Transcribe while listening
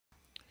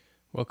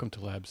Welcome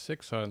to Lab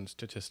 6 on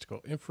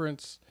Statistical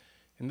Inference.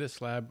 In this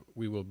lab,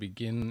 we will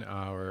begin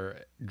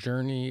our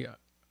journey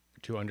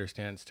to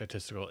understand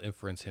statistical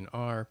inference in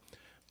R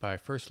by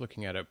first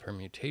looking at a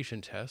permutation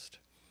test,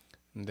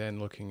 and then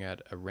looking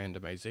at a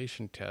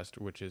randomization test,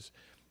 which is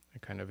a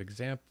kind of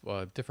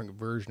example, different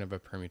version of a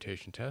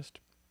permutation test.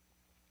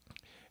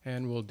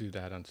 And we'll do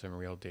that on some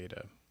real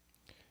data.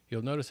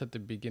 You'll notice at the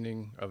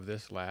beginning of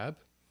this lab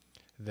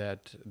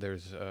that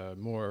there's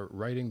more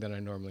writing than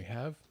I normally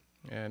have.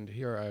 And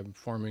here I'm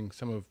forming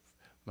some of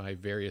my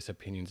various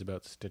opinions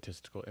about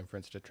statistical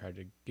inference to try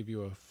to give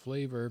you a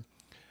flavor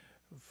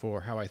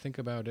for how I think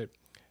about it.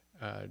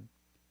 I'm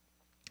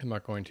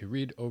not going to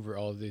read over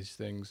all of these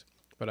things,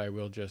 but I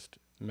will just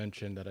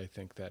mention that I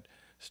think that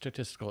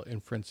statistical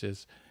inference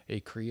is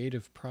a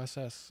creative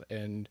process,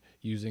 and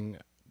using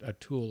a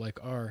tool like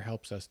R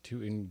helps us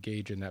to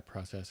engage in that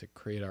process and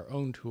create our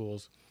own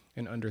tools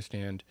and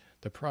understand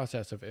the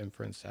process of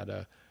inference at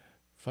a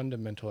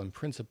fundamental and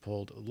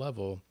principled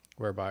level,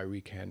 whereby we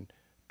can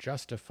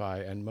justify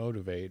and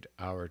motivate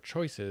our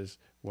choices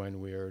when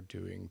we're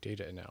doing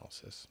data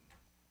analysis.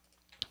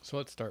 So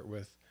let's start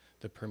with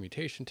the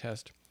permutation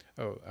test.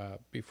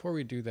 Before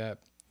we do that,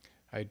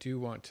 I do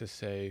want to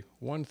say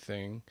one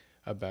thing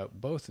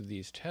about both of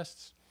these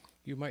tests.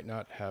 You might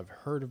not have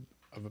heard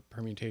of a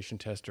permutation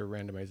test or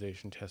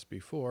randomization test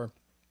before.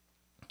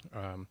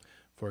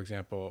 For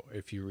example,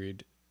 if you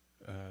read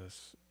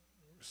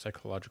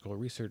psychological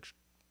research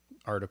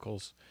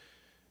articles,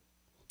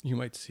 you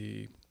might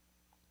see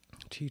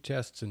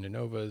t-tests and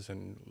ANOVAs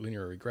and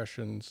linear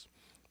regressions,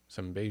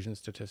 some Bayesian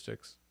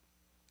statistics,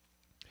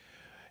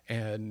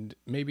 and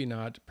maybe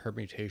not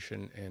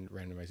permutation and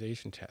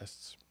randomization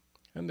tests.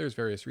 And there's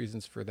various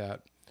reasons for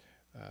that.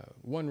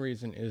 One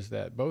reason is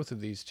that both of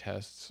these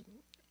tests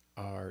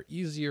are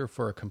easier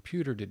for a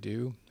computer to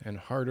do and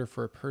harder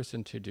for a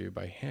person to do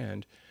by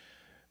hand,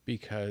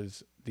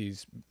 because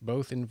these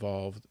both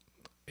involve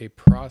a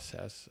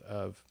process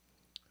of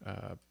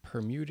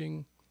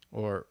permuting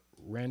or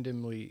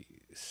randomly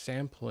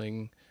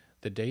sampling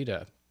the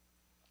data.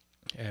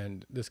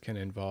 And this can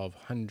involve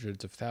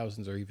hundreds of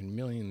thousands or even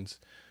millions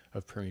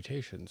of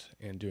permutations,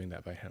 and doing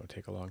that by hand will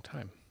take a long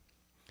time.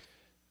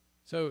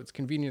 So it's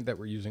convenient that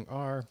we're using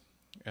R,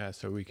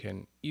 so we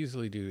can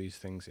easily do these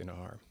things in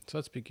R. So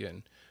let's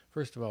begin.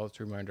 First of all,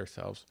 let's remind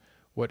ourselves,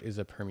 what is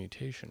a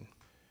permutation?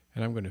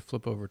 And I'm going to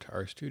flip over to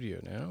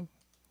RStudio now.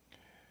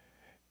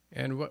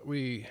 And what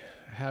we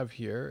have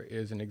here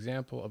is an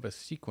example of a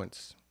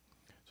sequence.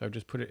 So I've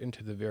just put it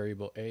into the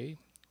variable A.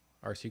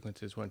 Our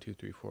sequence is 1, 2,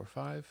 3, 4,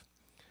 5.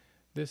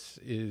 This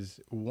is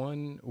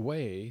one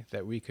way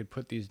that we could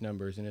put these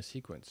numbers in a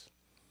sequence.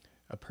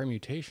 A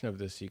permutation of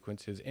this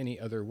sequence is any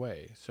other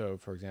way. So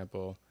for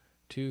example,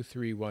 2,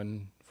 3,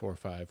 1, 4,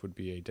 5 would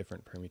be a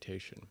different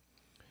permutation.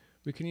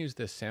 We can use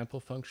this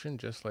sample function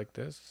just like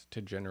this to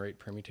generate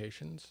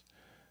permutations.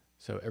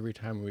 So every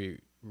time we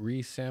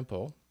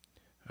resample,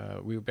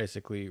 we're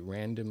basically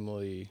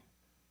randomly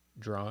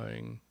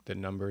drawing the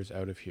numbers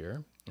out of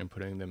here and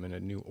putting them in a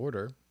new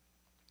order.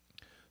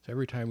 So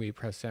every time we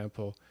press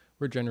sample,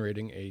 we're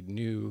generating a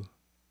new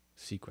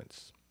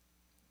sequence.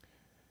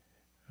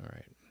 All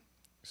right.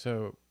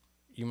 So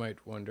you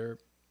might wonder,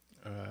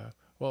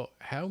 well,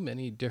 how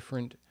many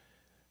different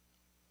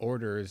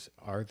orders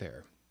are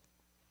there?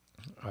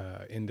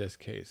 In this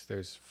case,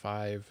 there's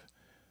 5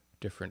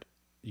 different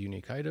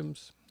unique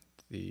items.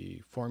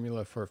 The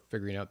formula for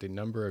figuring out the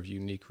number of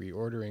unique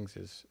reorderings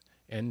is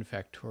n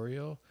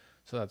factorial.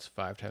 So that's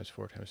 5 times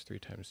 4 times 3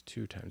 times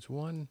 2 times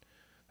 1.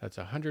 That's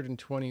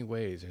 120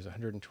 ways. There's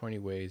 120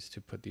 ways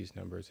to put these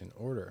numbers in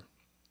order.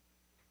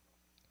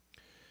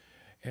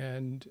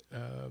 And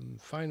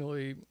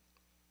finally,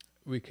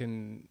 we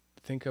can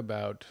think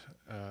about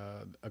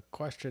a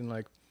question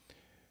like,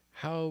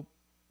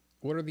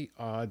 what are the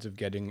odds of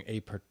getting a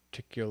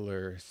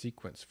particular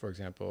sequence? For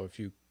example, if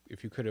you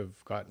could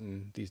have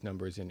gotten these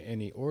numbers in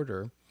any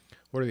order,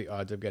 what are the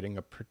odds of getting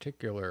a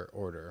particular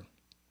order?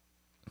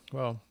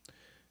 Well,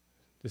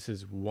 this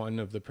is one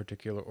of the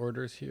particular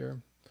orders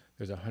here.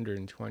 There's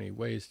 120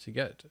 ways to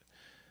get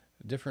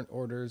different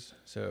orders.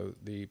 So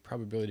the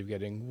probability of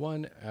getting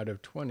 1 out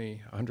of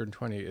 20,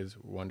 120 is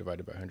 1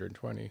 divided by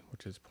 120,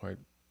 which is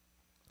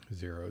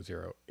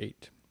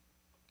 0.008.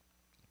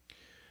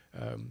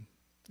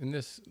 In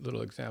this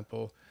little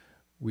example,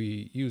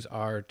 we use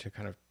R to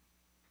kind of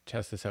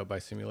test this out by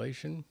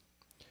simulation.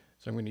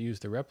 So I'm going to use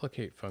the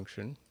replicate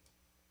function.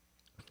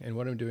 And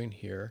what I'm doing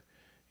here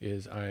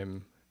is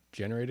I'm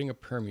generating a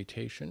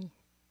permutation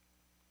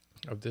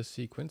of this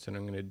sequence, and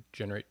I'm going to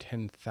generate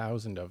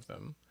 10,000 of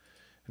them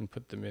and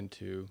put them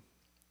into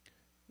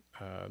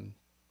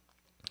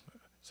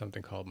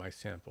something called my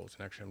samples.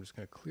 And actually, I'm just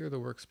going to clear the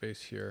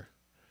workspace here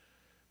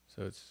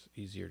so it's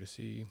easier to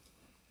see.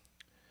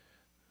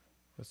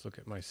 Let's look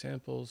at my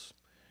samples,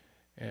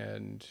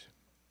 and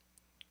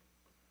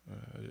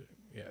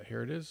yeah,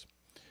 here it is.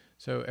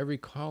 So every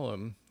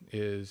column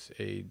is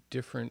a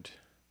different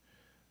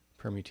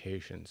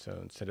permutation. So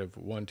instead of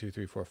 1, 2,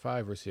 3, 4,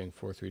 5, we're seeing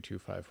 4, 3, 2,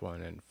 5,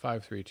 1, and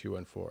 5, 3, 2,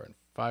 1, 4, and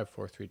 5,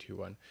 4, 3, 2,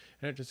 1.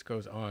 And it just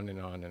goes on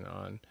and on and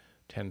on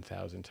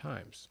 10,000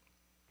 times.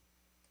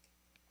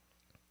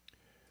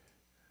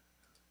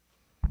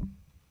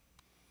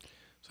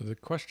 So the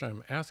question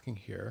I'm asking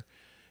here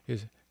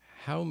is,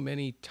 how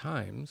many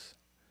times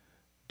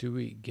do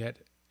we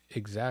get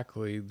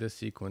exactly the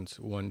sequence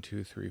 1,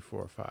 2, 3,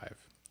 4,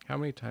 5? How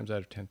many times out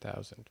of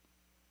 10,000?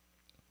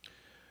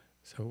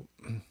 So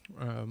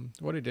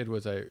what I did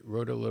was I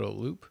wrote a little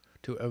loop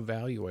to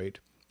evaluate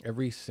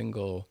every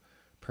single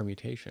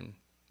permutation.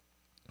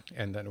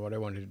 And then what I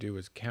wanted to do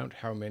was count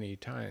how many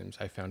times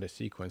I found a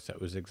sequence that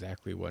was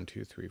exactly 1,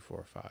 2, 3,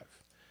 4, 5.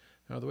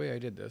 Now the way I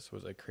did this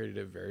was I created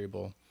a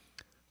variable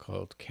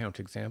called count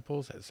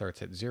examples that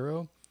starts at 0.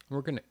 And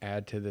we're going to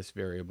add to this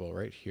variable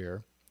right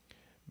here.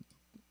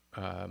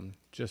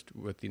 Just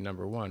with the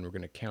number 1, we're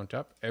going to count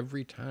up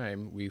every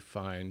time we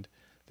find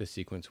the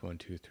sequence 1,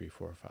 2, 3,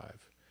 4,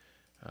 5.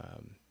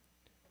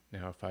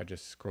 Now if I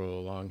just scroll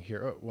along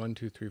here, oh, 1,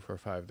 2, 3, 4,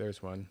 5,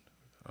 there's one.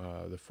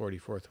 The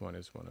 44th one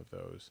is one of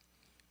those.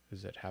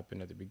 Does that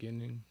happen at the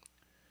beginning?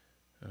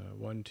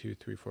 1, 2,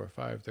 3, 4,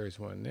 5, there's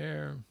one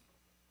there.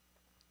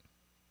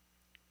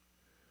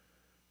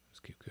 Let's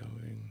keep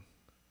going.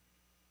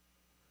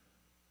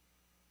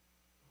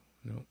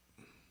 Nope.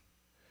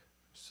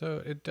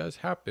 So it does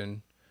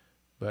happen,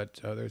 but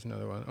there's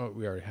another one. Oh,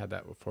 we already had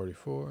that with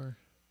 44.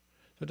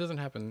 So it doesn't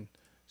happen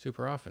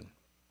super often.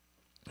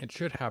 It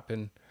should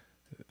happen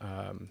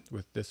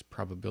with this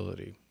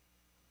probability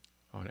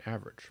on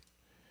average.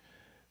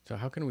 So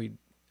how can we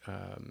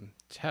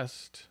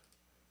test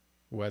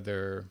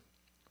whether,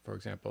 for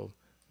example,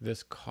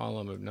 this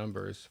column of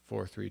numbers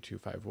 4, 3, 2,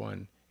 5,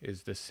 1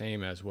 is the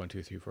same as 1,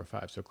 2, 3, 4,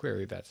 5? So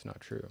clearly that's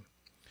not true.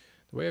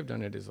 The way I've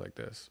done it is like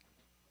this.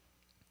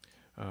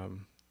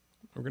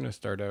 We're going to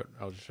start out,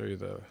 I'll show you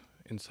the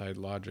inside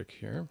logic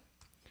here.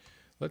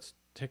 Let's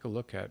take a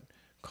look at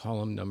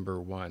column number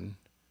 1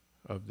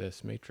 of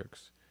this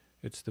matrix.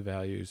 It's the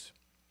values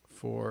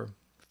 4,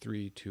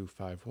 3, 2,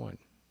 5, 1.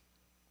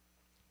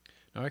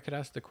 Now I could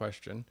ask the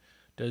question,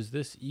 does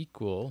this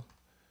equal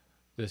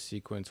this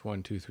sequence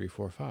 1, 2, 3,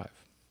 4, 5?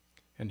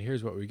 And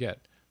here's what we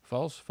get.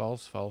 False,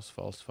 false, false,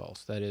 false,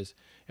 false. That is,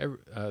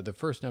 the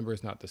first number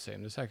is not the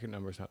same. The second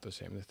number is not the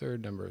same. The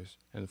third numbers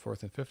and the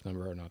fourth and fifth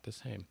number are not the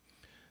same.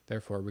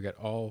 Therefore, we get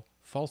all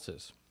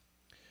falses.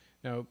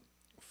 Now,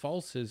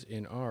 falses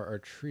in R are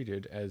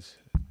treated as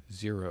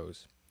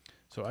zeros.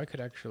 So I could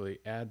actually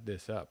add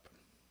this up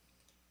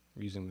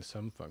using the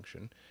sum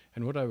function,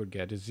 and what I would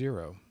get is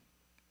 0.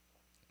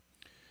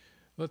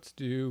 Let's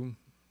do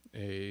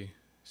a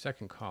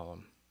second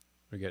column.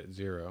 We get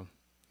 0.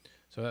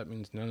 So that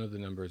means none of the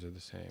numbers are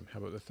the same. How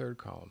about the third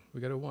column?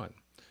 We get a 1.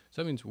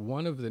 So that means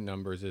one of the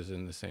numbers is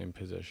in the same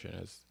position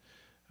as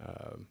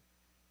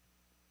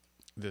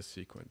this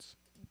sequence.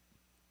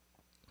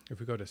 If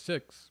we go to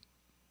 6,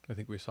 I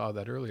think we saw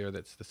that earlier,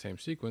 that's the same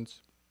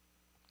sequence.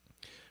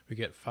 We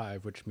get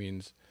 5, which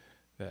means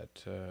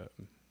that, so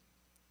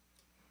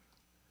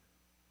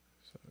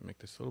make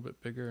this a little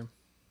bit bigger.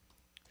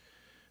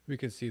 We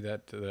can see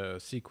that the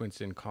sequence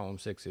in column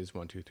 6 is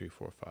 1, 2, 3,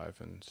 4,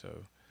 5, and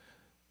so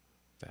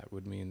that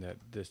would mean that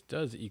this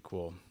does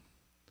equal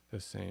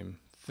the same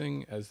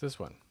thing as this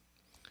one.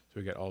 So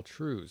we get all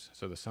trues,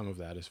 so the sum of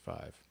that is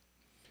 5.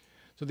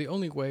 So the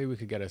only way we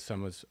could get a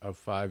sum of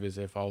 5 is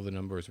if all the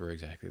numbers were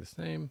exactly the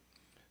same.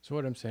 So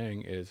what I'm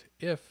saying is,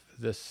 if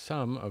the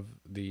sum of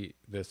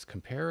this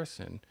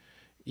comparison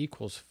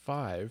equals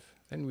 5,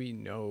 then we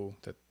know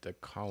that the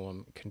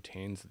column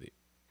contains the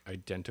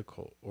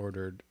identical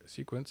ordered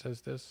sequence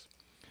as this.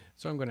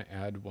 So I'm going to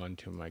add 1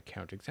 to my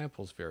count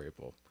examples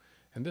variable.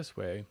 And this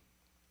way,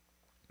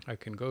 I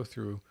can go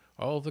through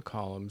all the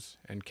columns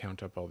and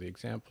count up all the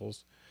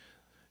examples.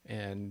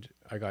 And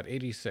I got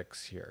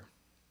 86 here.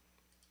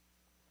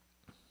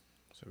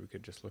 So we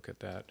could just look at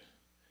that.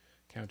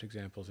 Count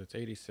examples, it's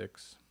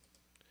 86.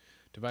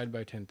 Divided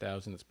by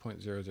 10,000, it's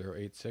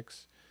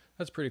 0.0086.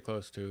 That's pretty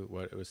close to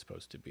what it was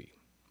supposed to be.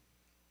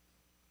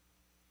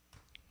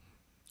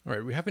 All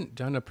right, we haven't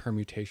done a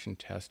permutation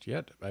test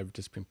yet. I've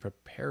just been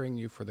preparing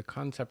you for the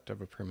concept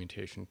of a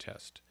permutation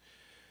test.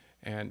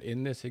 And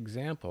in this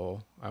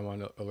example, I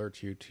want to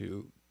alert you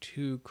to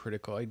 2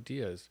 critical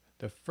ideas.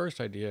 The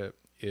first idea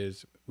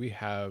is we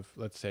have,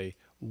 let's say,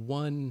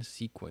 one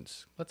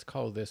sequence. Let's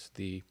call this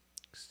the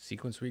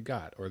sequence we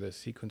got, or the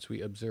sequence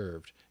we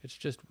observed. It's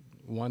just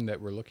one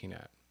that we're looking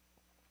at.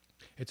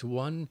 It's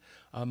one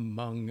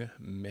among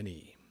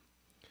many.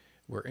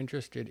 We're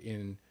interested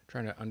in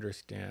trying to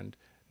understand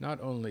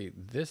not only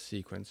this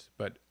sequence,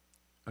 but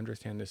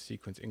understand this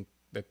sequence in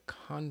the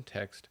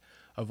context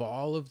of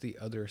all of the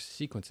other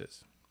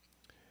sequences.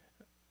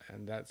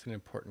 And that's an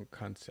important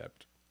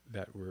concept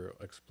that we'll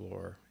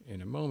explore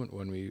in a moment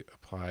when we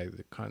apply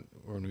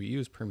when we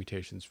use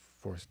permutations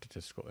for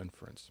statistical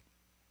inference.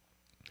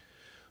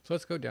 So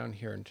let's go down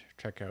here and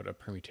check out a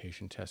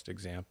permutation test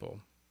example.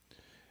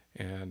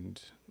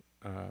 And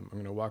I'm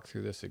going to walk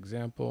through this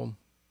example.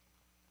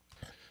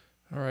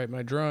 All right,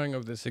 my drawing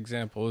of this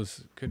example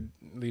could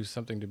leave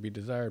something to be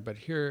desired, but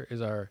here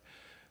is our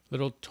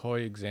little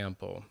toy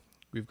example.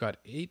 we've got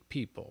 8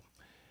 people.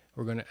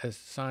 We're going to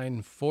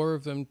assign 4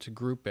 of them to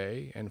group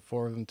A and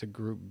 4 of them to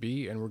group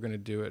B, and we're going to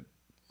do it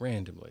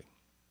randomly.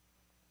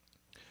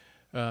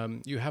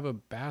 You have a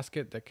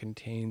basket that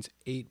contains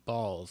 8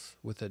 balls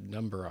with a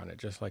number on it,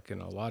 just like in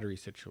a lottery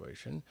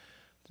situation.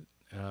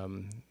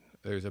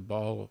 There's a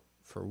ball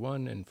for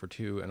 1 and for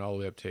 2 and all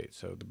the way up to 8.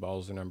 So the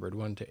balls are numbered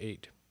 1 to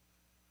 8.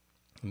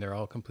 And they're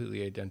all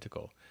completely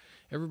identical.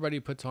 Everybody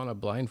puts on a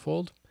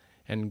blindfold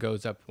and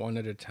goes up one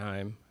at a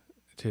time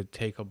to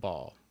take a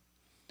ball.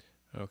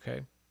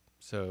 Okay?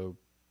 So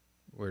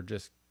we're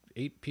just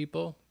 8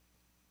 people.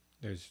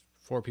 There's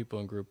 4 people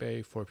in group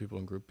A, 4 people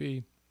in group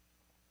B.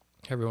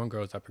 Everyone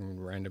goes up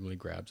and randomly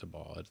grabs a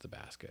ball out of the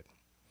basket.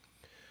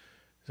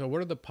 So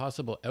what are the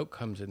possible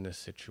outcomes in this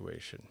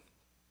situation?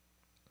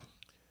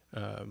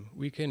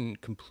 We can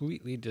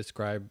completely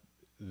describe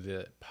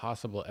the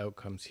possible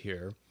outcomes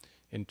here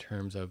in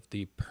terms of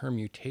the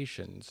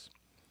permutations.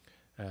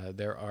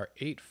 There are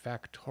 8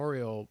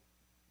 factorial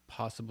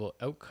possible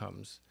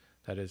outcomes.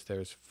 That is,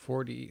 there's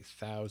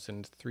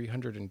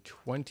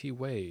 40,320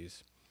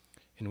 ways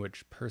in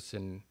which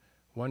person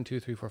 1, 2,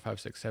 3, 4, 5,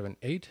 6, 7,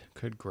 8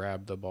 could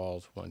grab the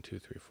balls 1, 2,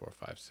 3, 4,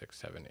 5, 6,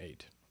 7,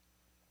 8.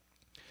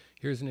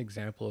 Here's an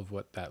example of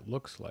what that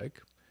looks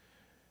like.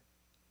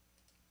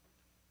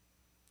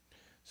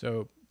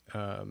 So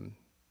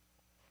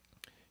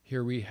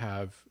here we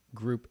have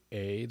group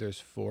A, there's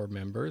 4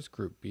 members.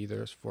 Group B,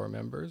 there's 4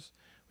 members.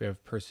 We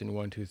have person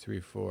 1, 2, 3,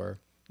 4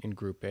 in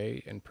group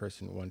A and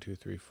person 1, 2,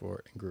 3,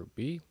 4 in group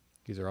B.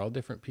 These are all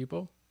different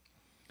people.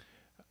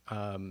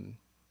 And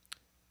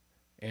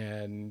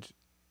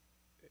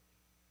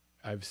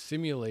I've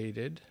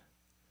simulated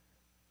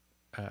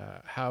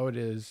how it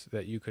is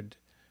that you could,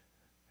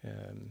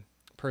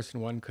 person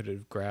 1 could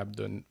have grabbed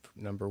the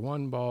number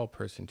 1 ball,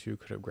 person 2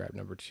 could have grabbed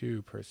number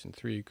 2, person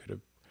 3 could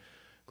have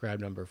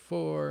grabbed number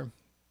 4,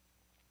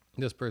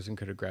 this person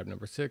could have grabbed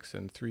number 6,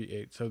 and 3,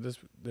 8. So this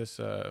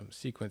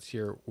sequence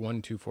here,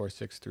 1, 2, 4,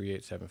 6, 3,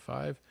 8, 7,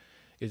 5,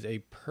 is a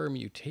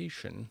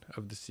permutation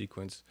of the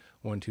sequence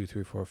 1, 2,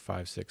 3, 4,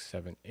 5, 6,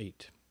 7,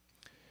 8.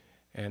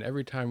 And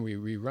every time we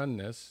rerun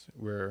this,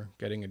 we're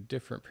getting a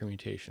different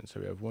permutation.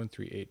 So we have 1,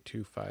 3, 8,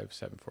 2, 5,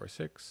 7, 4,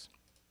 6,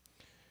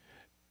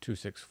 2,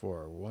 6,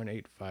 4, 1,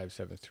 8, 5,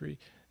 7, 3.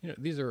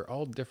 These are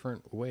all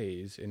different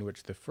ways in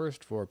which the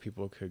first 4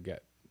 people could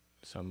get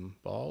some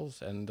balls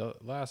and the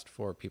last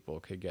 4 people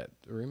could get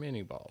the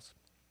remaining balls.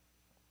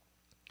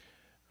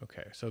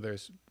 Okay, so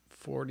there's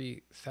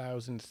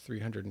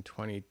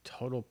 40,320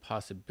 total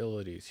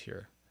possibilities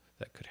here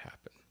that could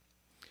happen.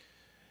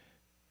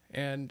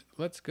 And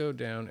let's go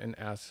down and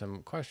ask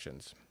some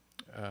questions.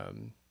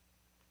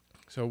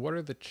 So what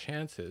are the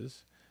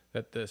chances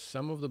that the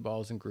sum of the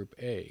balls in group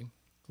A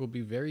will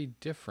be very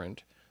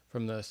different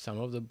from the sum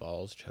of the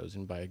balls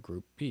chosen by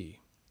group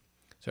B?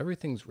 So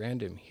everything's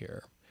random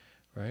here,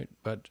 right?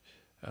 But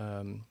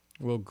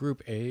will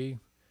group A,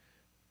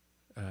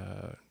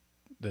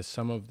 the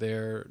sum of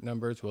their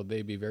numbers, will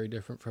they be very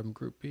different from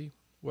group B?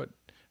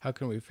 How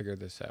can we figure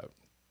this out?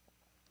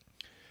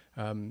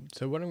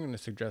 So what I'm going to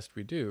suggest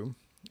we do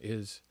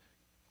is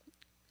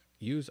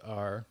use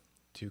R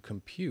to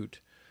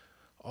compute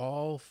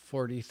all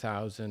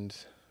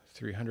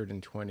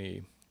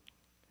 40,320,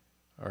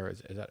 or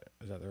is that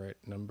the right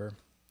number?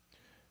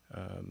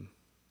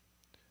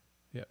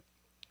 Yep.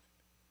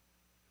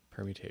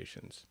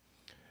 Permutations.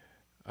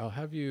 I'll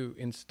have you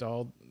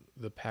install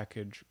the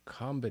package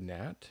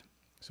combinat.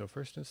 So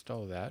first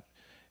install that,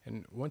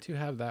 and once you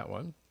have that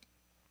one,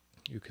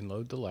 you can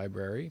load the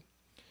library,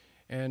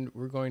 and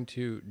we're going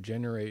to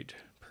generate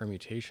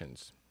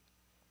permutations.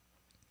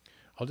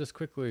 I'll just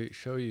quickly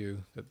show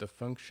you that the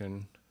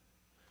function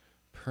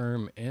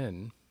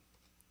perm_n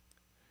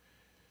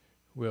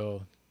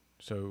will,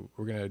 so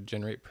we're going to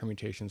generate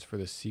permutations for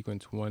the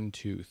sequence 1,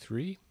 2,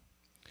 3,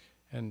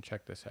 and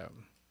check this out.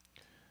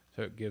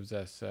 So it gives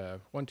us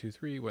 1, 2,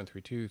 3, 1,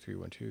 3, 2, 3,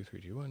 1, 2,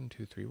 3, 2, 1,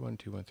 2, 3, 1,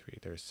 2, 1, 3.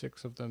 There's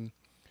 6 of them.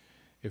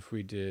 If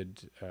we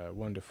did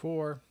 1 to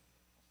 4,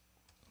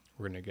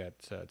 we're going to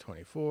get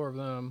 24 of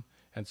them,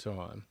 and so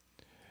on.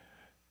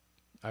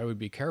 I would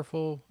be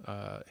careful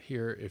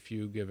here. If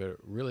you give a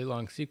really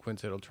long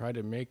sequence, it'll try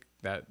to make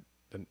that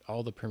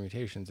all the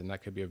permutations, and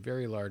that could be a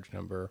very large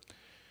number.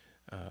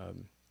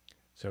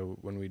 So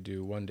when we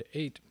do 1 to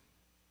 8,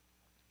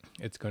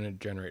 it's going to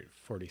generate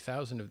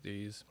 40,000 of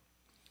these.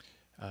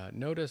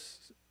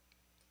 Notice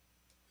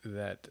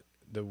that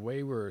the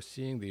way we're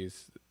seeing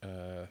these,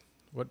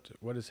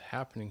 what is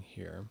happening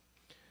here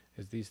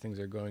is these things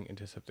are going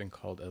into something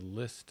called a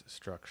list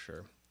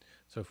structure.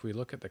 So if we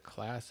look at the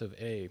class of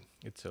A,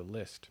 it's a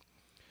list.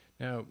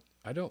 Now,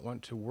 I don't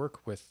want to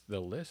work with the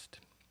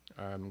list.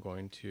 I'm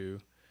going to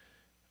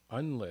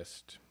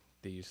unlist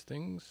these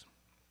things.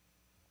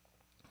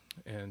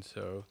 And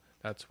so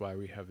that's why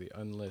we have the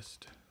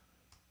unlist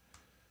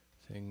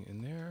thing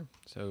in there.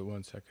 So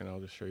 1 second,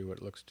 I'll just show you what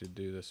it looks to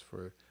do this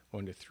for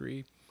 1 to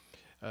 3.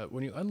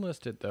 When you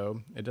unlist it,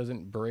 though, it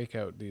doesn't break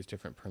out these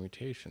different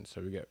permutations.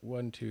 So we get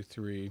 1, 2,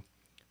 3,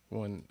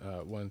 1,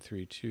 1,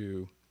 3,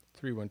 2,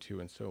 3, 1, 2,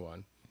 and so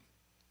on.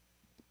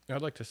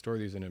 I'd like to store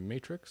these in a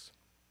matrix.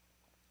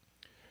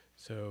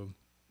 So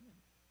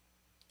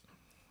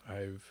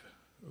oops,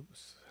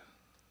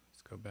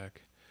 let's go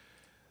back.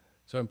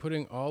 So I'm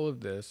putting all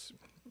of this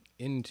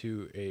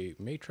into a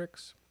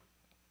matrix.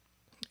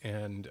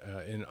 And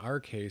in our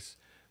case,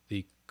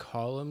 the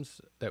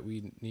columns that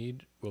we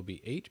need will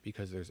be 8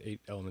 because there's 8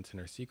 elements in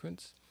our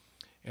sequence.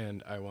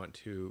 And I want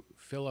to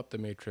fill up the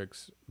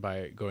matrix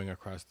by going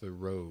across the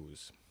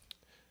rows.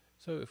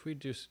 So if we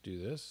just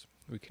do this,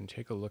 we can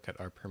take a look at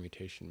our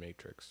permutation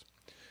matrix.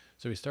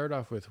 So we start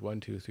off with 1,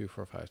 2, 3,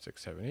 4, 5,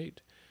 6, 7,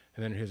 8.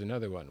 And then here's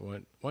another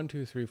one. 1,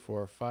 2, 3,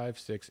 4, 5,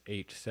 6,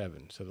 8,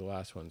 7. So the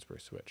last ones were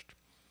switched.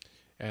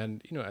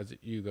 And as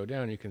you go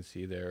down, you can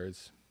see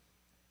there's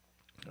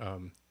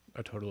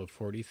a total of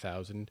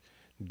 40,000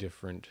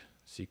 different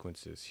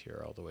sequences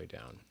here all the way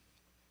down.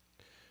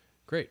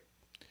 Great.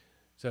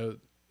 So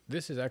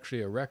this is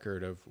actually a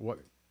record of what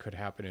could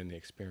happen in the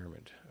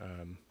experiment.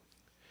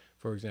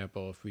 For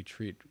example, if we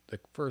treat the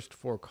first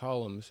 4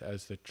 columns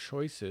as the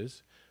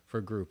choices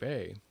for group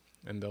A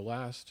and the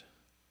last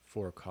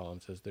 4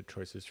 columns as the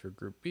choices for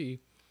group B,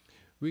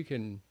 we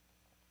can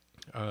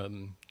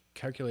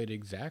calculate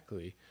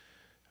exactly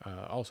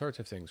all sorts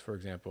of things. For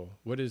example,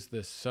 what is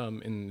the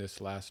sum in this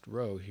last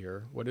row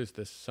here? What is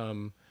the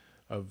sum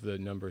of the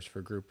numbers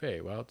for group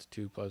A? Well, it's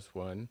 2 plus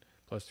 1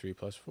 plus 3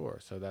 plus 4.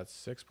 So that's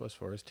 6 plus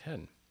 4 is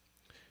 10.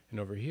 And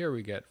over here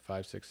we get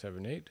 5, 6,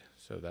 7, 8.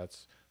 So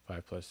that's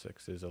 5 plus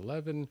 6 is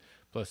 11,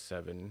 plus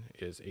 7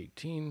 is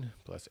 18,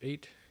 plus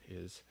 8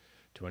 is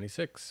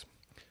 26.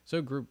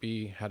 So group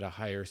B had a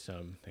higher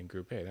sum than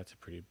group A. That's a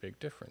pretty big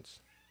difference.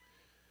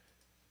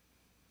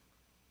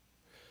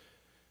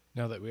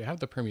 Now that we have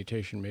the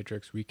permutation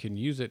matrix, we can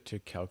use it to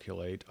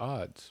calculate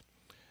odds.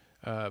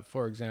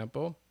 For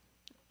example,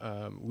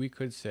 we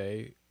could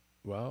say,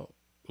 well,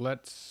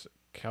 let's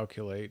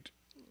calculate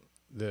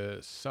the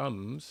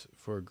sums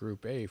for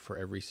group A for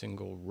every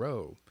single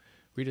row.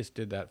 We just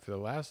did that for the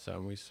last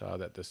sum. We saw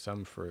that the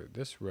sum for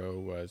this row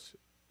was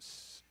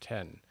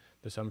 10.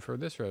 The sum for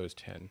this row is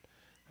 10.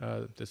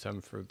 The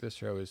sum for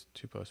this row is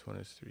 2 plus 1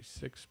 is 3.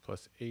 6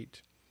 plus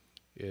 8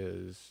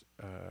 is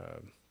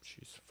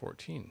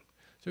 14.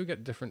 So we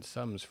get different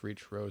sums for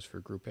each rows for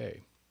group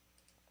A.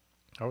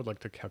 I would like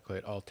to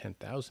calculate all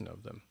 10,000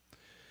 of them.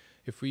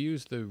 If we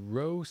use the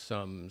row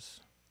sums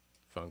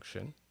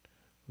function,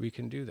 we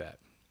can do that.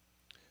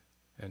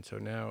 And so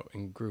now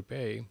in group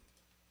A,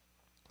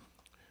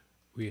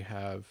 we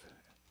have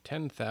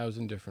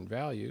 10,000 different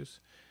values,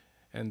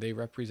 and they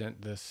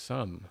represent the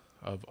sum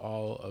of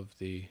all of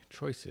the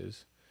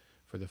choices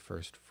for the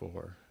first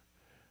 4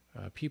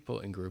 people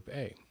in group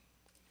A.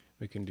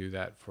 We can do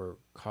that for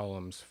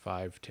columns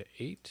 5 to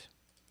 8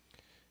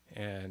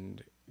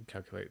 and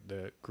calculate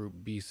the group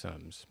B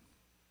sums.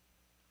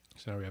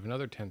 So now we have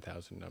another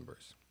 10,000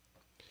 numbers.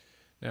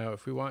 Now,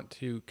 if we want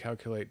to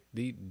calculate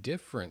the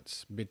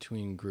difference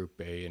between group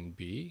A and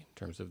B in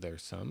terms of their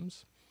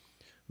sums,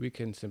 we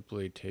can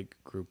simply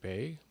take group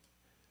A,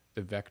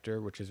 the vector,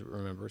 which is,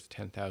 remember, is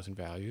 10,000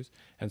 values,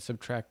 and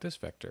subtract this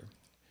vector.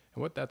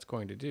 And what that's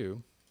going to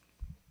do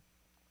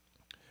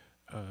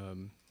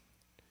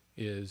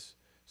is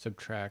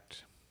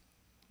subtract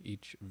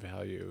each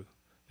value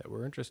that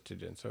we're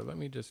interested in. So let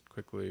me just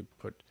quickly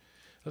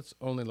let's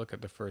only look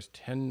at the first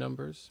 10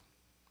 numbers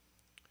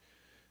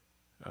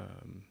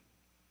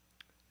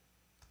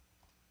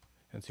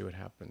and see what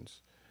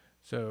happens.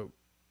 So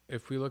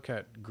if we look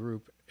at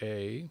group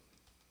A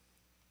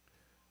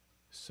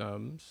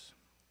sums,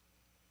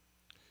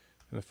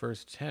 in the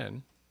first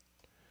 10,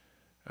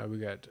 we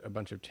got a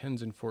bunch of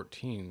 10s and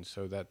 14s,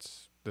 so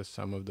that's the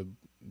sum of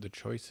the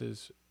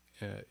choices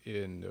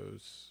in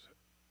those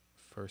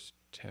first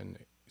 10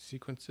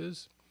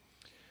 sequences.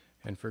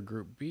 And for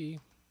group B,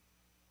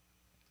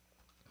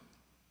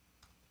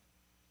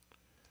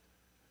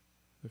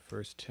 the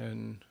first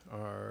 10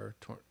 are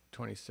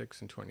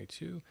 26 and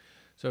 22.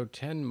 So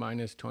 10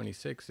 minus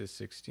 26 is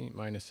 16,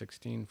 minus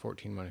 16,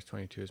 14 minus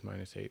 22 is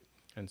minus 8,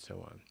 and so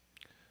on.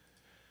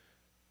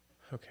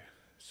 Okay,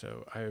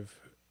 so I've,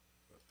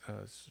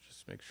 let's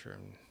just make sure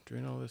I'm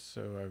doing all this.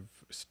 So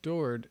I've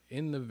stored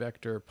in the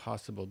vector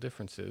possible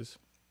differences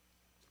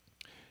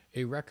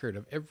a record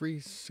of every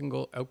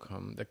single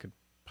outcome that could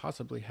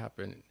possibly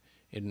happen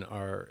in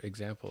our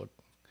example.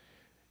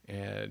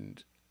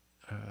 And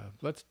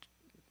let's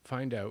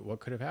find out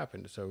what could have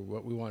happened. So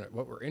what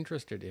we're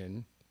interested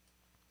in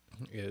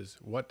is,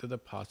 what do the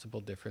possible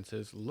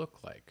differences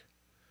look like?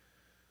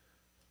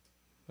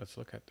 Let's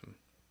look at them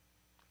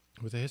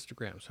with a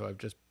histogram. So I've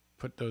just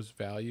put those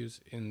values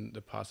in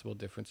the possible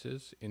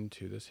differences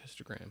into this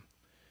histogram.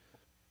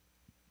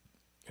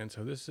 And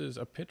so this is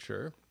a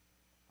picture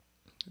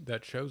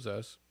that shows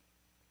us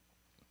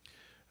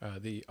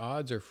the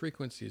odds or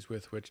frequencies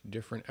with which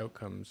different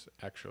outcomes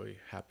actually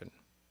happen.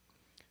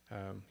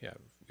 Yeah,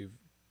 we've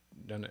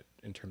done it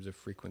in terms of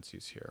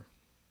frequencies here.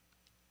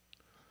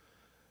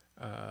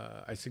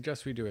 I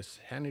suggest we do a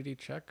sanity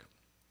check.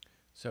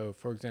 So,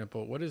 for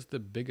example, what is the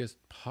biggest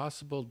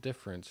possible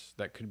difference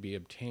that could be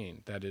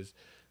obtained? That is,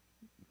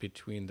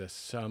 between the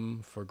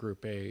sum for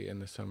group A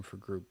and the sum for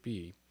group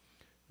B.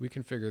 We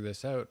can figure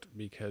this out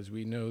because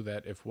we know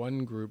that if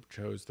one group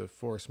chose the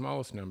 4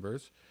 smallest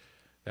numbers,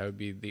 that would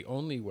be the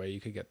only way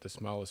you could get the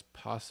smallest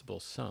possible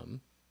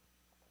sum,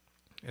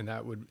 and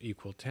that would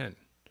equal 10.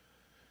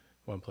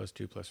 1 plus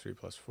 2 plus 3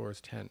 plus 4 is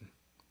 10.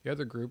 The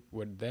other group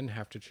would then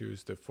have to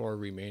choose the 4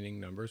 remaining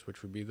numbers,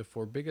 which would be the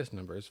 4 biggest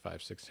numbers,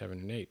 5, 6, 7,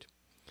 and 8.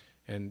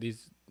 And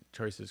these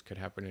choices could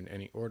happen in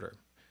any order.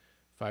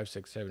 5,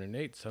 6, 7, and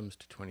 8 sums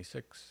to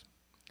 26.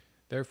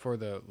 Therefore,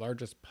 the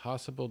largest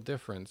possible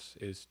difference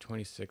is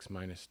 26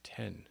 minus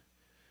 10.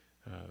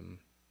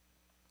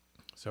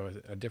 So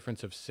a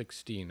difference of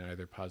 16,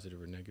 either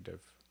positive or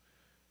negative,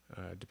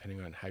 depending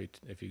on how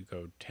if you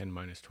go 10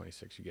 minus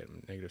 26, you get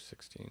negative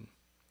 16.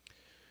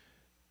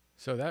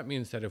 So that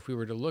means that if we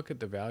were to look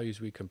at the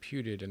values we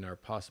computed in our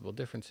possible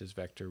differences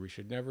vector, we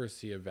should never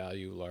see a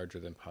value larger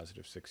than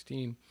positive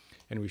 16,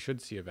 and we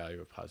should see a value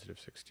of positive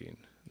 16,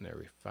 and there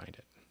we find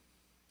it.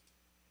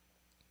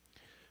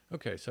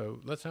 Okay, so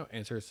let's now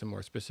answer some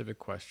more specific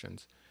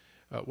questions.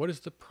 What is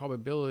the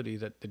probability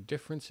that the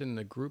difference in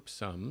the group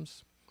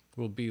sums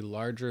will be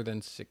larger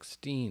than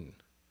 16?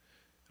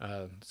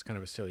 It's kind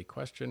of a silly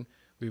question.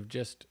 We've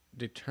just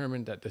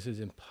determined that this is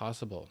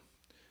impossible.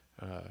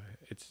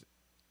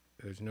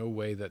 There's no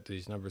way that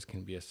these numbers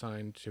can be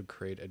assigned to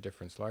create a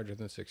difference larger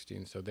than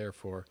 16, so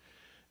therefore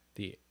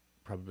the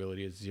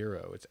probability is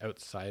 0. It's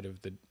outside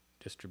of the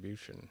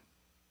distribution.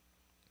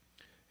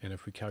 And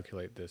if we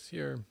calculate this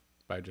here,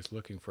 by just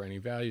looking for any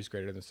values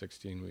greater than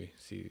 16, we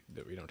see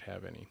that we don't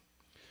have any.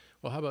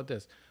 Well, how about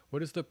this?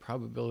 What is the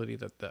probability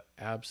that the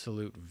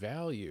absolute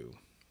value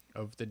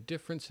of the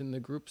difference in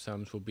the group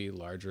sums will be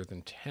larger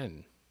than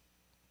 10?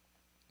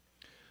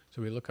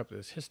 So we look up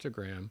this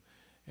histogram,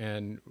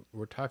 and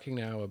we're talking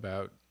now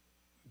about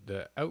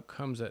the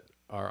outcomes that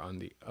are on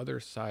the other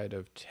side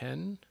of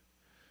 10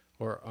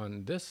 or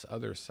on this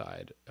other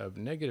side of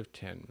negative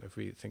 10, if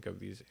we think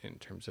of these in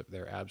terms of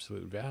their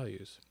absolute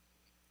values.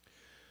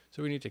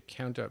 So we need to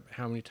count up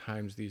how many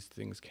times these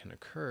things can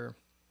occur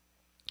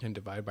and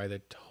divide by the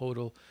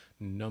total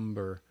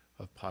number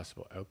of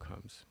possible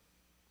outcomes.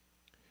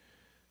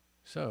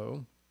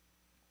 So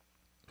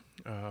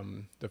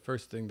the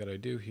first thing that I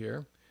do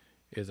here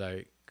is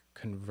I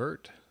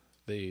convert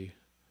the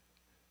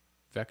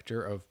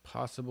vector of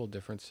possible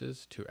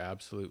differences to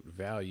absolute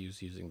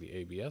values using the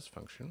ABS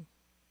function.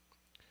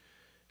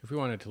 If we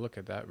wanted to look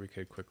at that, we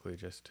could quickly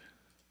just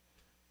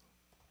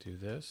do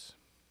this.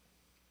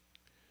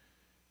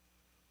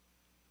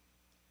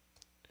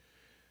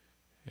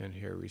 And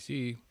here we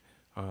see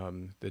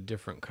the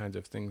different kinds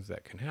of things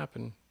that can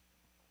happen.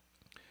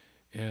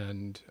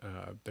 And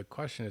the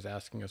question is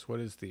asking us, what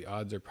is the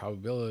odds or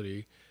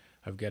probability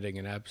of getting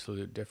an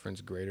absolute difference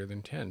greater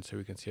than 10? So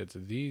we can see it's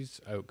these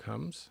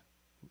outcomes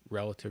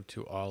relative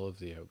to all of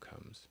the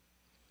outcomes.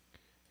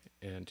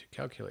 And to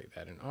calculate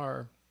that in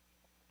R,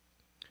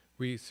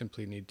 we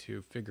simply need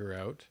to figure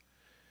out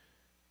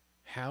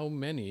how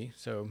many.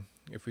 So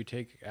if we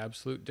take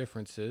absolute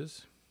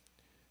differences,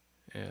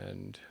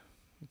 and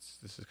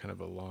this is kind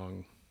of a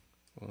long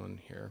one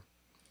here.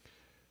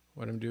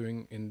 What I'm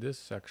doing in this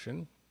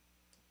section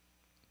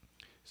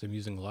is I'm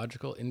using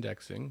logical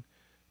indexing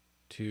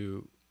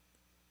to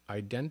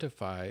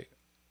identify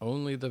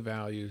only the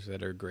values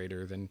that are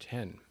greater than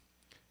 10.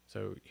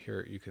 So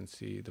here you can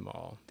see them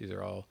all. These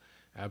are all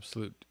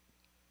absolute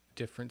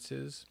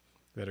differences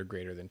that are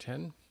greater than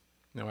 10.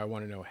 Now I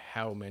want to know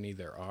how many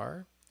there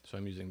are, so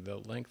I'm using the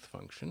length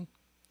function.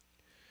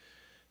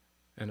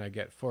 And I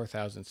get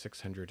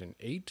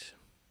 4,608.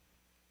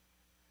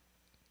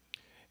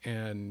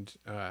 And,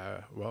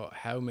 well,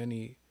 how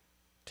many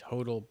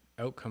total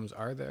outcomes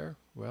are there?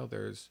 Well,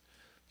 there's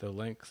the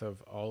length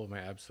of all of my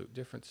absolute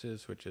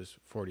differences, which is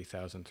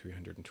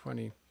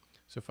 40,320.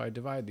 So if I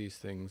divide these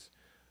things,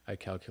 I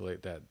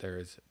calculate that there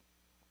is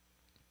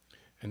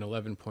an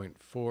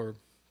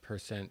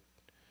 11.4%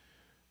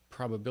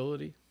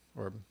 probability,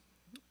 or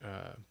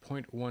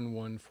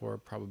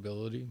 0.114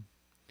 probability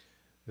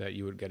that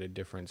you would get a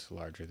difference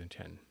larger than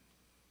 10.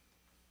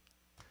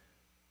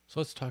 So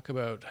let's talk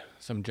about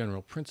some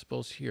general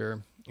principles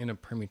here. In a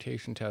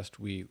permutation test,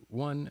 we,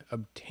 1,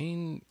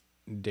 obtain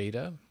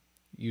data,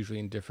 usually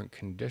in different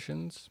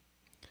conditions.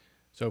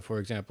 So for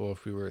example,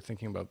 if we were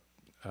thinking about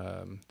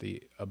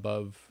the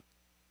above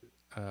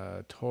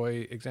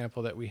toy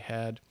example that we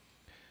had,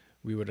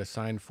 we would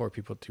assign 4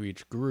 people to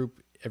each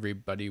group.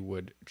 Everybody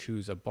would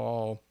choose a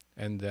ball,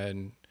 and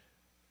then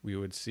we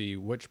would see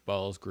which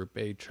balls group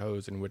A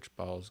chose and which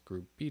balls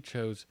group B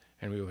chose,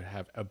 and we would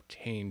have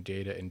obtained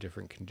data in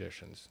different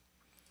conditions.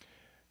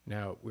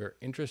 Now, we're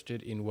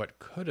interested in what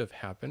could have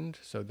happened,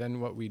 so then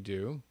what we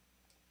do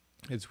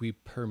is we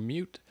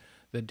permute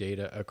the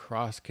data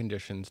across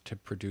conditions to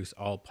produce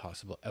all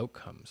possible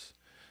outcomes,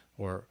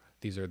 or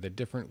these are the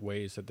different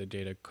ways that the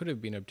data could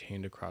have been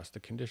obtained across the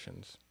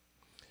conditions.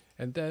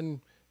 And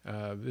then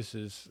this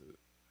is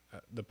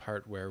the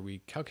part where we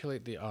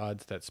calculate the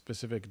odds that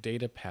specific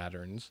data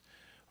patterns,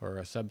 or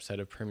a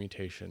subset of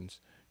permutations,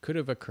 could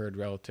have occurred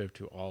relative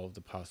to all of the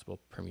possible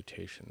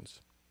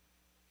permutations.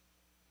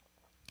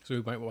 So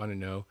we might want to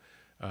know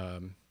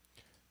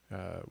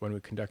when we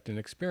conduct an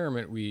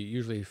experiment, we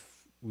usually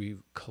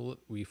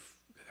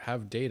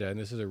have data, and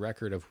this is a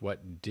record of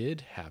what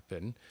did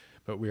happen,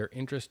 but we are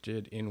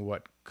interested in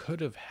what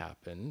could have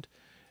happened.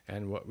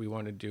 And what we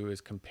want to do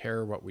is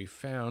compare what we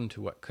found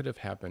to what could have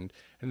happened,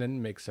 and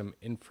then make some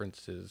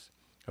inferences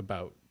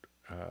about,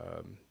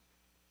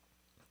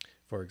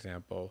 for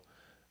example,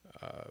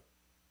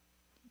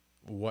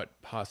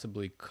 what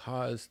possibly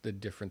caused the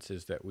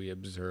differences that we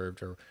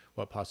observed, or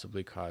what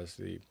possibly caused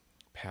the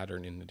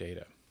pattern in the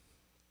data.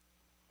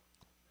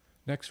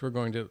 Next, we're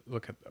going to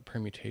look at a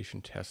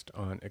permutation test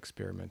on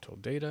experimental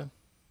data.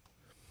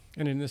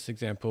 And in this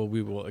example,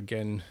 we will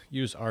again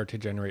use R to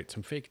generate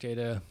some fake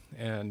data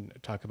and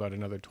talk about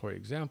another toy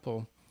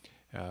example.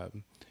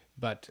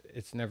 But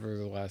it's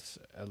nevertheless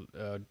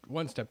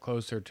one step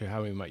closer to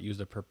how we might use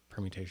a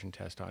permutation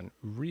test on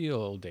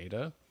real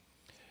data.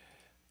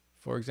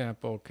 For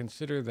example,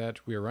 consider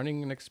that we are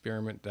running an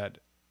experiment that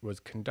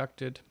was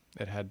conducted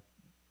that had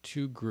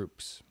two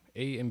groups,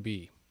 A and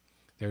B.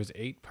 There's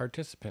 8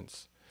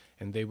 participants,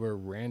 and they were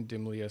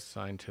randomly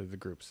assigned to the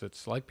groups.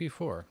 It's like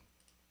before.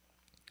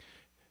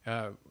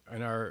 In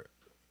our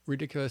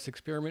ridiculous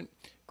experiment,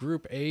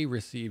 Group A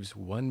receives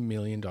 $1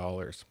 million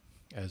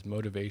as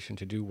motivation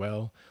to do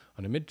well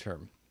on a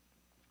midterm,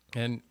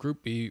 and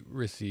Group B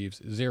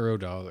receives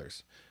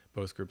 $0.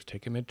 Both groups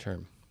take a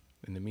midterm,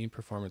 and the mean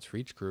performance for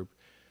each group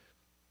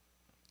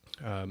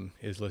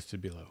is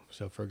listed below.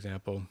 So for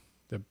example,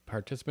 the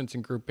participants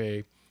in Group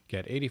A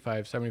get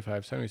 85,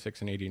 75,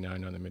 76, and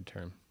 89 on the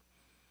midterm.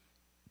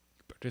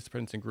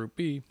 Participants in Group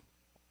B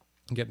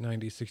get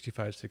 90,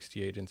 65,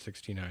 68, and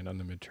 69 on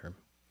the midterm.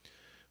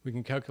 We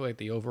can calculate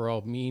the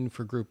overall mean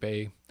for Group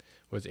A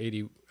was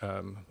 80,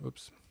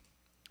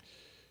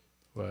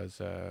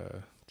 was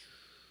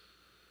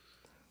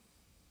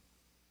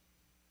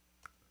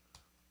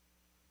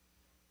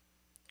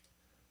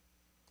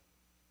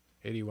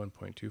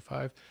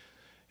 81.25.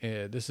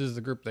 This is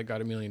the group that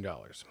got $1 million.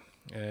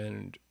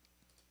 And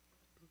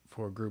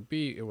for Group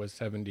B, it was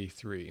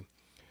 73.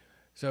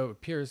 So it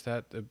appears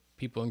that the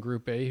people in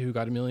Group A who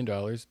got $1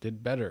 million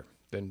did better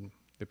than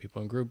the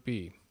people in Group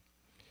B.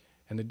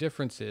 And the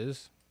difference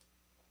is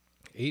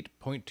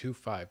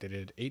 8.25. They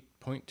did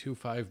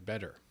 8.25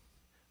 better.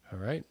 All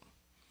right.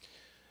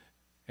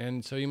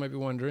 And so you might be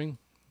wondering,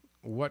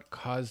 what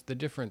caused the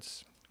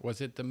difference?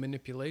 Was it the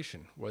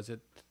manipulation? Was it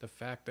the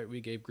fact that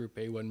we gave Group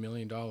A $1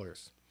 million?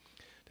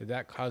 Did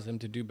that cause them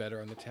to do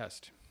better on the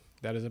test?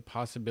 That is a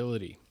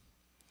possibility.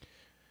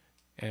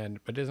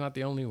 But it is not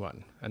the only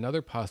one.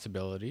 Another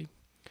possibility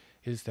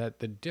is that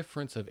the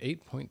difference of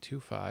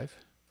 8.25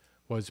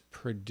 was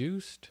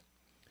produced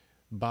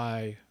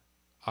by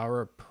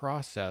our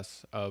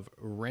process of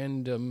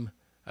random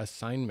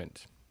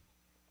assignment.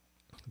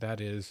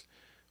 That is,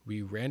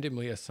 we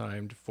randomly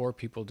assigned 4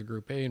 people to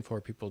Group A and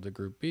 4 people to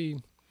Group B.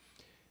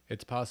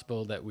 It's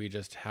possible that we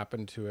just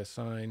happened to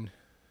assign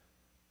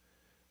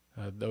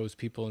those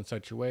people in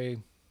such a way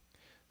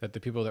that the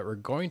people that were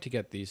going to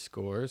get these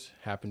scores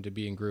happened to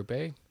be in Group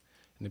A, and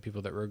the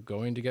people that were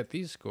going to get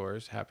these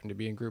scores happened to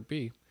be in Group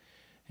B.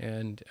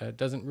 And it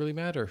doesn't really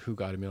matter who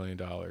got $1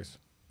 million. All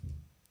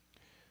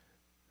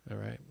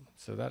right,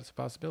 so that's a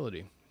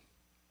possibility.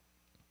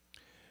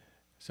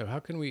 So how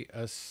can we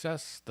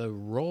assess the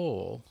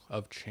role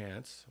of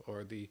chance,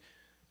 or the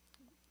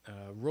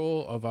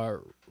role of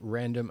our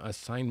random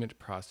assignment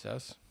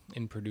process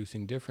in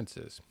producing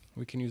differences?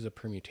 We can use a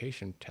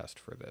permutation test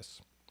for this.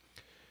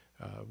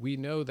 We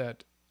know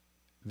that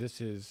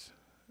this is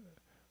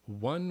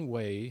one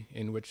way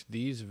in which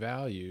these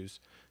values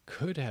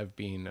could have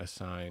been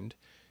assigned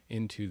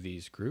into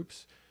these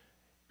groups.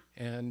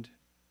 And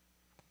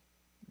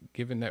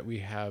given that we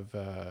have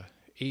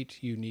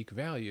 8 unique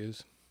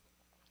values,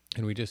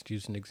 and we just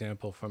used an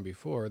example from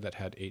before that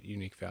had 8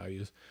 unique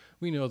values,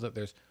 we know that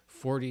there's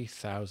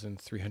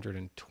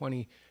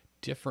 40,320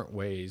 different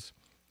ways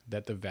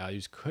that the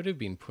values could have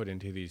been put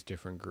into these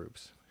different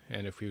groups.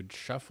 And if we would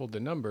shuffle the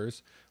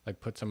numbers, like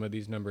put some of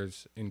these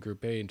numbers in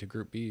Group A into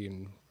Group B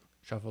and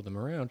shuffle them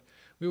around,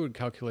 we would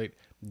calculate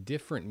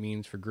different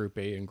means for Group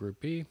A and Group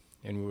B,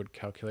 and we would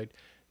calculate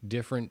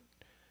different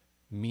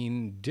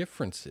mean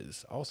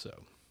differences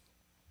also.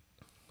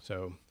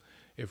 So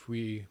if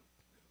we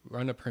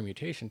run a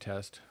permutation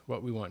test,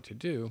 what we want to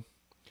do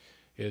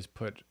is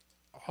put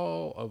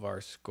all of our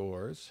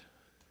scores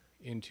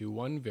into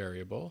one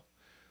variable.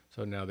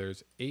 So now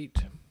there's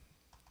 8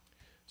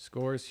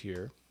 scores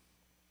here,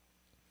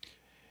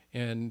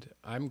 and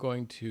I'm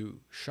going to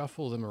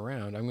shuffle them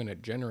around. I'm going to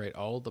generate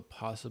all the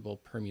possible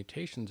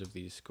permutations of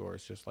these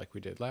scores, just like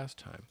we did last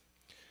time.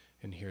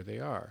 And here they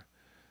are.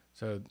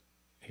 So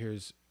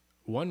here's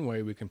one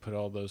way we can put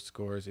all those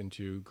scores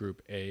into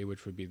Group A,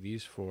 which would be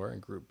these 4,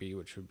 and Group B,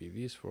 which would be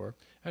these 4.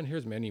 And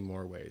here's many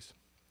more ways.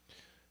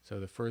 So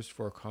the first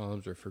 4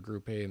 columns are for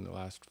Group A, and the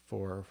last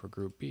 4 are for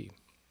Group B.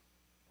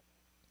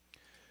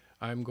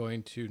 I'm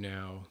going to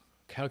now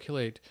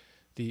calculate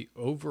the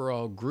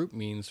overall group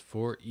means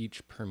for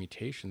each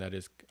permutation. That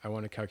is, I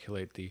want to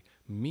calculate the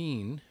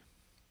mean.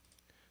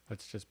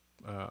 Let's just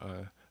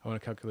I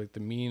want to calculate the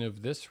mean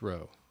of this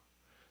row,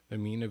 the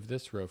mean of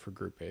this row for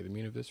group A, the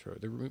mean of this row,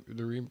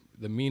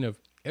 the mean of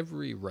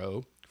every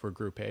row for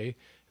group A,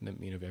 and the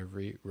mean of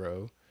every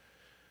row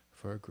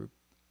for group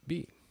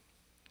B.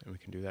 And we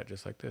can do that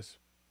just like this.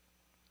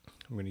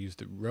 I'm going to use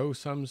the row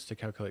sums to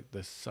calculate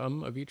the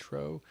sum of each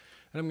row,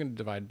 and I'm going to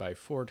divide by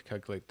 4 to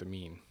calculate the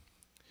mean.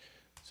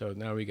 So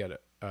now we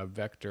get a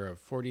vector of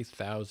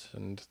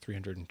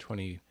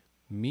 40,320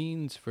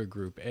 means for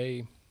group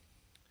A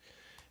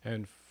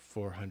and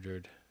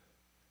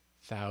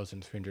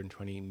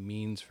 400,320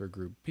 means for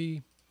group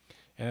B.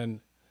 And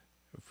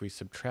if we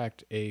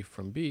subtract A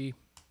from B,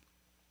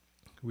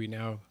 we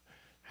now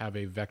have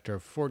a vector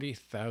of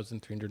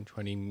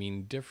 40,320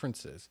 mean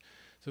differences.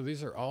 So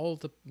these are all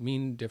the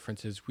mean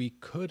differences we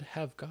could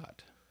have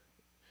got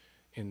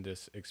in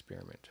this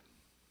experiment.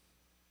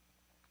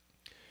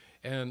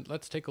 And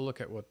let's take a look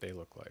at what they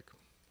look like.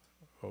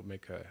 We'll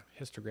make a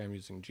histogram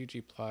using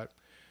ggplot.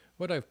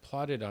 What I've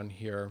plotted on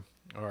here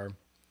are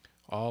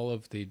all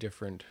of the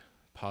different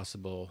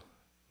possible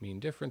mean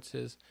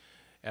differences,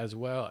 as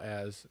well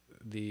as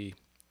the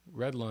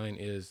red line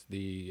is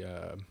the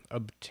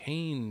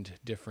obtained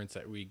difference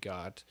that we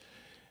got,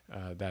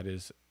 that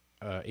is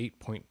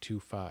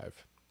 8.25.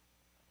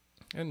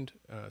 And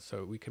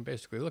so we can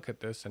basically look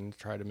at this and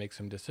try to make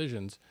some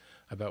decisions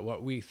about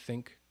what we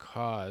think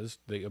caused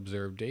the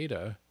observed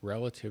data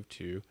relative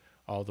to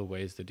all the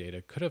ways the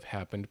data could have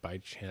happened by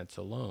chance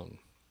alone.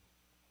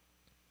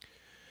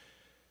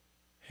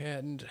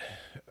 And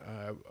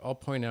I'll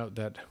point out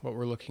that what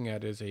we're looking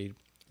at is a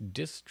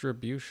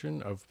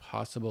distribution of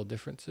possible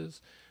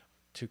differences.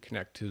 To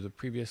connect to the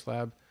previous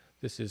lab,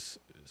 this is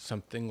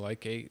something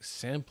like a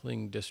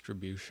sampling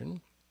distribution.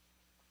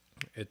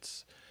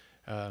 It's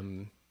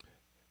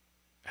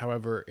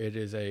however, it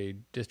is a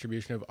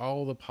distribution of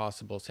all the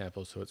possible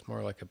samples, so it's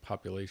more like a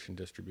population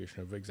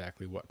distribution of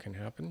exactly what can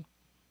happen.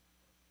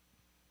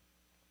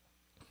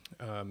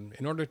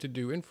 In order to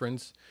do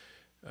inference,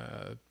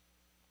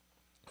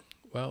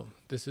 well,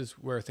 this is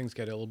where things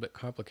get a little bit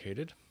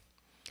complicated.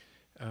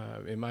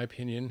 In my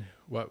opinion,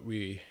 what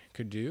we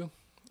could do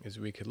is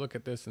we could look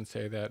at this and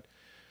say that,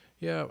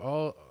 yeah,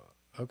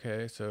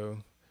 okay,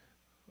 so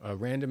a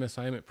random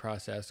assignment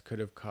process could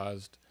have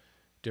caused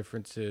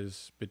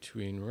differences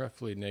between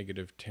roughly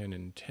 -10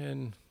 and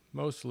 10.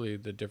 Mostly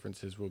the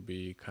differences will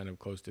be kind of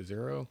close to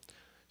 0.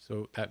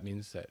 So that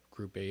means that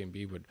group A and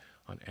B would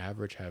on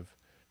average have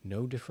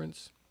no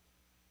difference.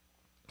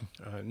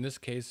 In this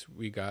case,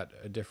 we got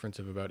a difference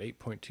of about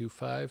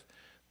 8.25.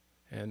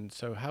 And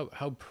so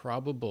how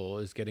probable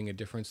is getting a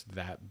difference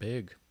that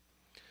big?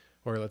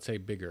 Or let's say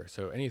bigger.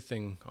 So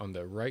anything on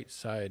the right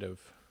side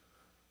of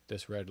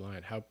this red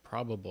line, how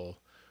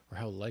probable or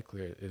how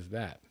likely is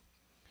that?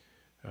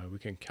 We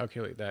can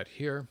calculate that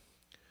here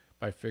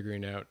by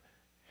figuring out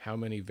how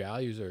many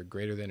values are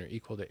greater than or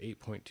equal to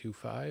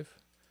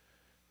 8.25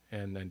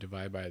 and then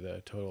divide by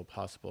the total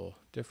possible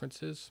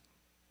differences.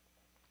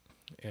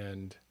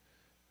 And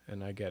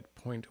I get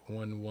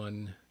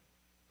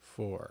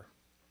 0.114.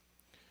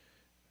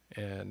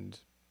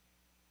 And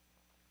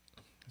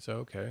so,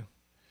 okay,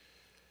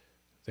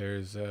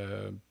 there's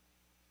about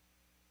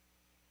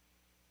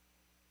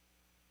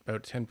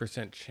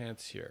 10%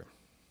 chance here.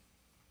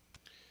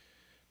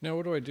 Now,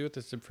 what do I do with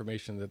this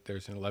information that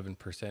there's an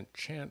 11%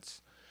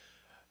 chance?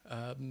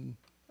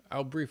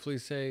 I'll briefly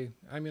say,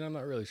 I'm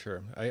not really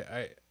sure.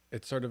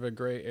 It's sort of a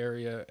gray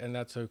area, and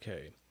that's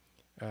okay.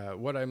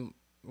 What I'm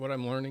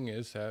learning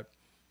is that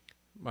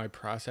my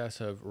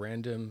process of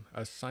random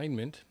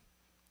assignment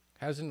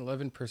has an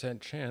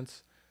 11%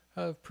 chance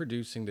of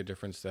producing the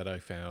difference that I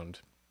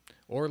found,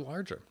 or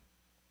larger.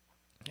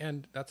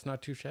 And that's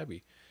not too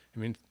shabby.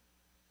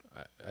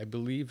 I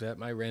believe that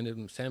my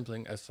random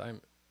sampling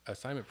assignment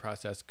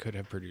process could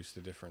have produced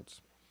the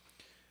difference.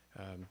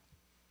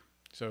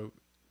 So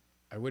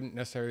I wouldn't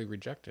necessarily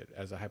reject it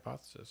as a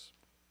hypothesis.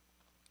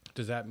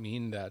 Does that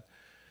mean that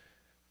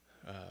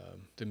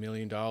the $1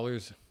 million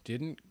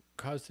didn't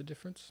cause the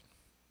difference?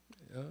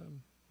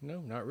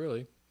 No, not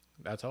really.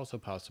 That's also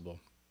possible.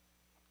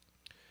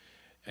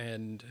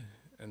 And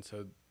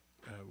so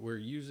we're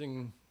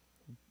using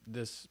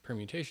this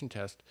permutation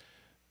test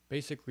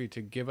basically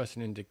to give us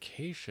an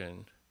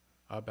indication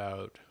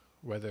about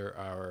whether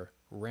our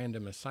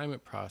random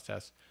assignment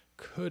process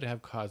could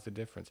have caused the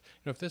difference.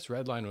 If this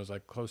red line was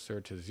like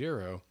closer to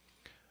 0,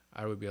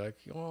 I would be like,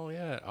 well,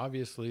 yeah,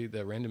 obviously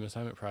the random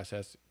assignment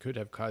process could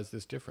have caused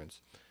this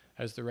difference.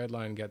 As the red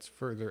line gets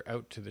further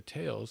out to the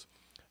tails,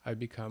 I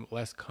become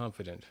less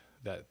confident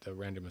that the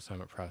random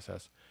assignment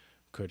process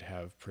could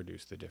have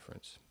produced the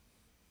difference.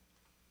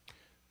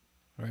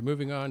 All right,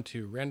 moving on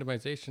to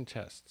randomization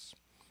tests.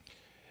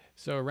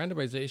 So a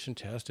randomization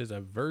test is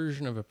a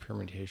version of a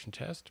permutation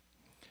test,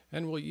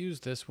 and we'll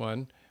use this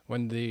one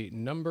when the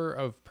number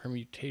of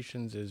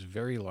permutations is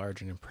very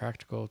large and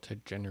impractical to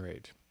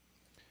generate.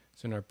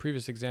 So in our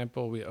previous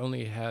example, we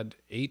only had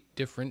 8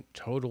 different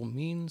total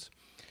means,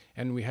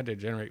 and we had to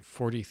generate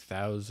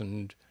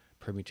 40,000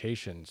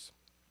 permutations.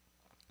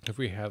 If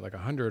we had like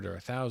 100 or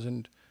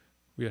 1,000,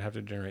 we would have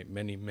to generate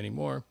many, many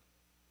more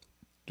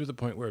to the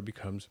point where it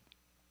becomes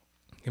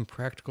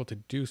impractical to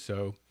do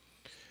so.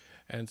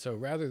 And so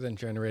rather than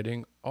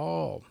generating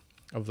all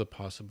of the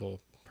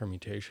possible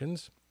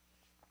permutations,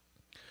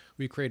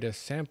 we create a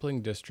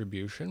sampling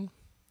distribution,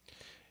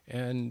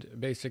 and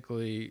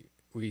basically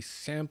we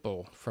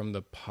sample from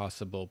the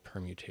possible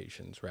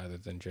permutations rather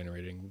than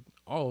generating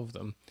all of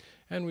them.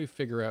 And we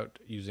figure out,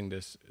 using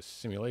this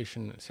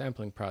simulation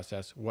sampling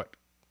process, what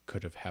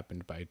could have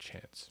happened by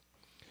chance.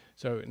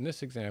 So in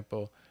this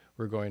example,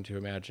 we're going to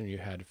imagine you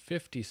had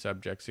 50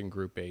 subjects in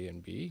group A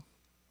and B,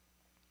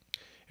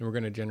 and we're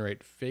going to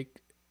generate fake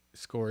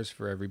scores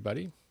for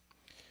everybody.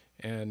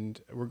 And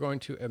we're going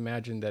to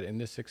imagine that in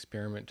this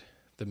experiment,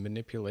 the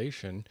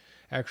manipulation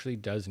actually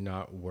does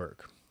not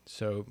work.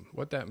 So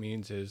what that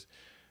means is,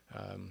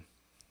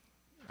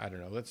 I don't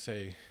know, let's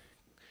say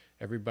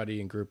everybody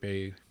in group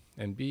A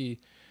and B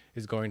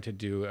is going to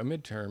do a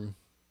midterm,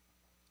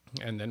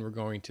 and then we're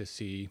going to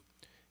see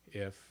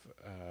if,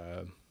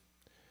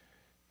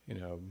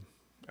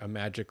 a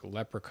magic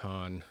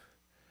leprechaun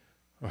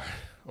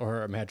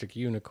or a magic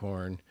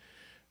unicorn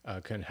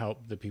can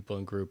help the people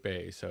in group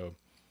A. So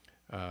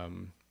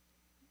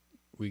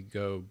we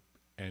go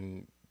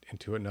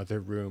into another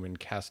room and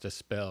cast a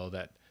spell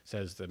that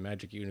says the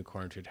magic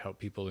unicorn should help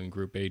people in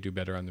group A do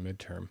better on the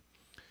midterm,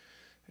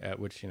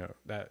 which,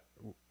 that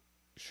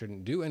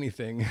shouldn't do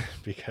anything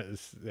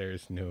because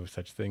there's no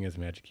such thing as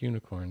magic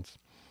unicorns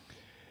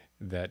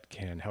that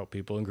can help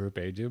people in group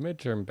A do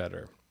midterm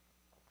better.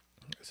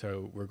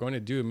 So we're going to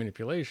do a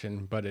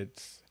manipulation, but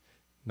it's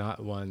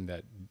not one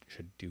that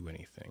should do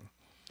anything.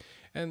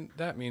 And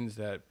that means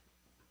that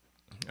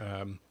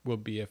we'll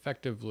be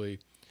effectively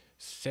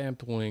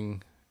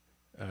sampling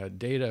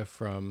data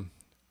from,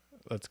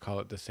 let's call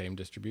it the same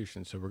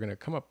distribution. So we're going to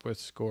come up with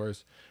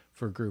scores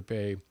for group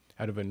A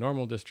out of a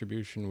normal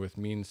distribution with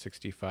mean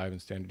 65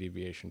 and standard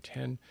deviation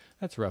 10.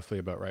 That's roughly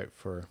about right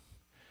for,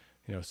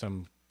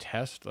 some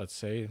test. Let's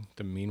say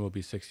the mean will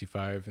be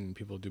 65 and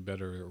people do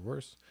better or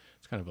worse.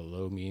 It's kind of a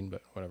low mean,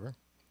 but whatever.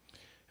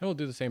 And we'll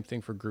do the same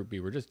thing for group B.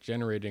 We're just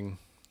generating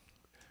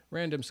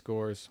random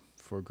scores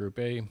for group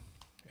A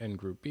and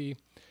group B,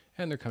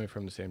 and they're coming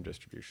from the same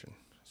distribution.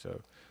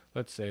 So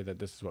let's say that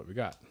this is what we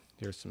got.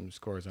 Here's some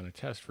scores on a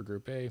test for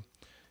group A.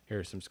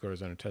 Here's some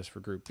scores on a test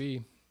for group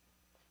B.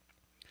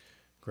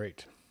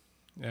 Great.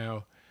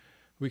 Now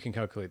we can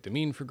calculate the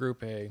mean for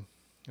group A,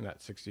 and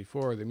that's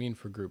 64. The mean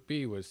for group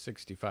B was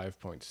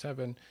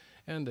 65.7,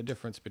 and the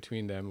difference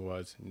between them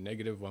was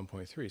negative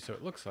 1.3. So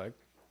it looks like,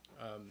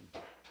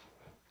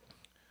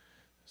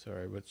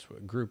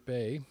 group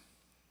A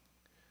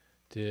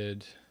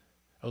did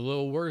a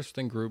little worse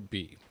than group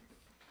B.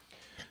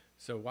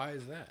 So why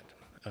is that?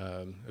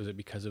 Is it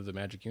because of the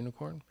magic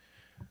unicorn?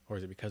 Or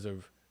is it because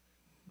of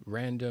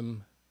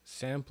random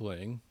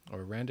sampling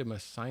or random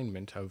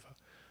assignment of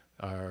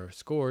our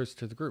scores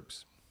to the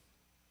groups?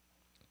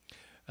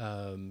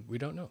 We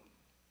don't know.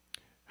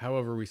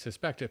 However, we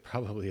suspect it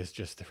probably is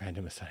just the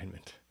random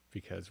assignment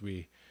because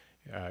we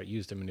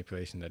used a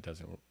manipulation that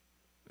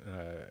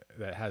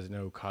that has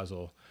no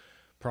causal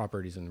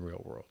properties in the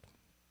real world.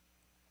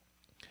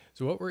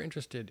 So what we're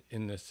interested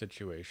in this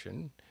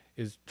situation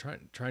is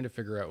trying to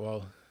figure out,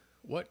 well,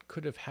 what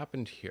could have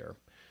happened here?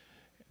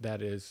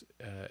 That is,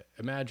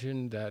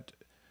 imagine that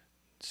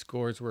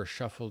scores were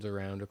shuffled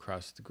around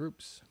across the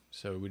groups.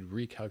 So we'd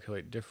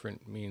recalculate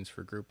different means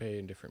for group A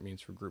and different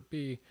means for group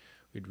B.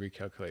 We'd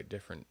recalculate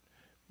different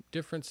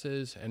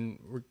differences and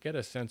we'd get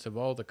a sense of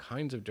all the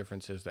kinds of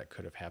differences that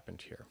could have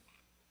happened here.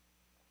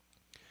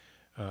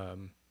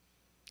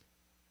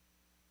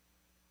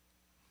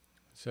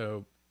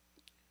 So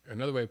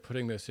another way of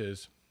putting this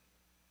is,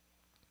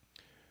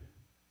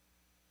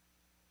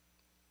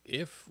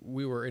 if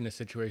we were in a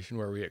situation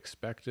where we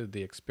expected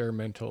the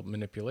experimental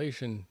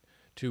manipulation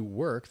to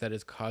work, that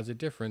is, cause a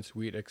difference,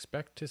 we'd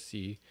expect to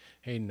see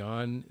a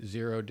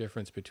non-zero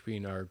difference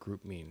between our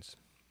group means.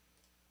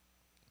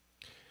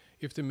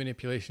 If the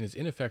manipulation is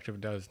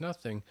ineffective, does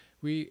nothing,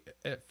 we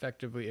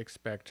effectively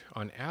expect,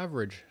 on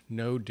average,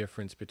 no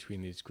difference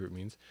between these group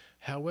means.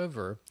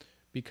 However,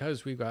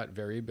 because we've got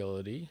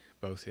variability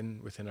both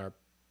within our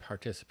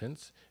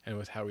participants and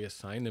with how we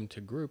assign them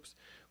to groups,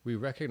 we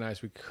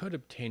recognize we could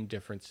obtain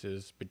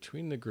differences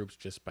between the groups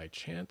just by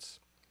chance.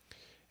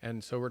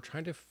 And so we're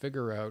trying to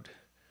figure out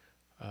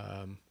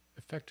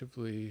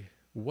effectively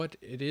what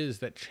it is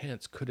that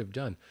chance could have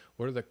done.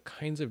 What are the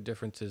kinds of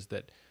differences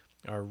that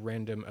our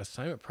random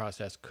assignment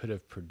process could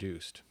have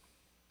produced?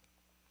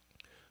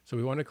 So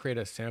we want to create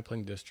a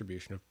sampling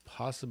distribution of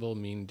possible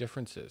mean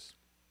differences.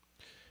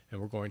 And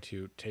we're going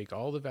to take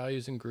all the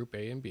values in group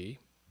A and B.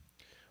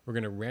 We're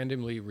going to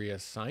randomly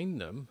reassign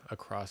them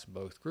across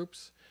both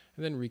groups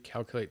and then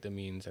recalculate the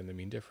means and the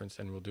mean difference.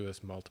 And we'll do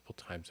this multiple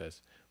times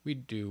as we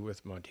do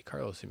with Monte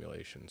Carlo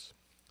simulations.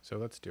 So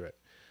let's do it.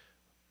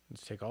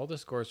 Let's take all the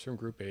scores from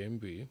group A and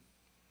B.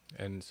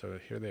 And so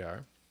here they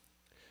are.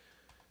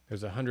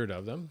 There's 100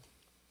 of them.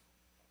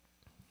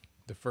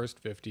 The first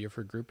 50 are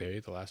for group A,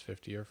 the last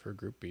 50 are for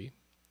group B.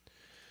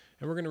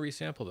 And we're going to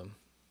resample them.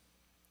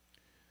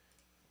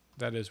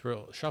 That is,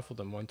 we'll shuffle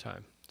them one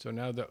time. So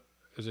now the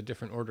there's a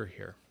different order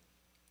here.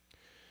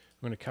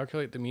 I'm going to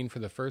calculate the mean for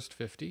the first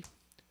 50, and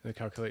then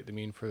calculate the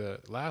mean for the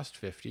last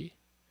 50,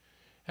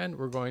 and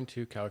we're going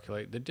to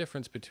calculate the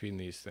difference between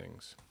these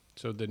things.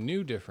 So the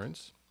new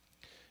difference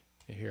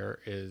here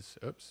is,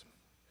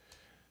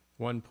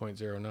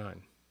 1.09.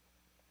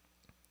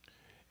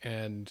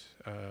 And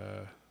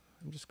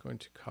I'm just going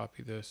to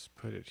copy this,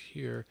 put it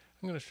here.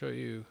 I'm going to show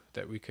you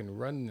that we can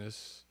run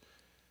this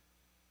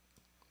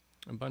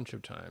a bunch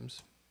of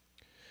times.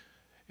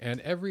 And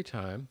every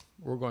time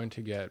we're going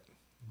to get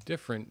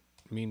different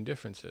mean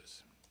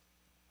differences.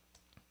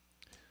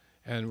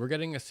 And we're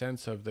getting a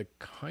sense of the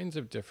kinds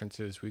of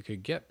differences we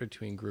could get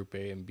between group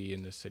A and B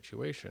in this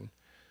situation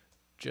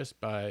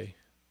just by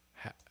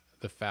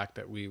the fact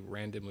that we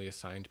randomly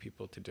assigned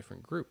people to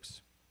different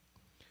groups.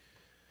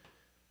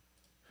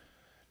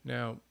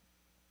 Now,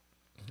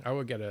 I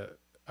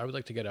would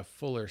like to get a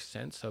fuller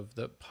sense of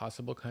the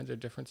possible kinds of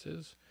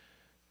differences.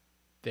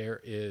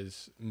 There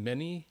is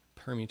many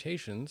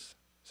permutations,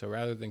 so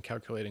rather than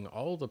calculating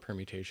all the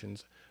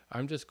permutations,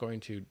 I'm just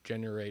going to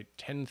generate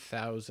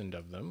 10,000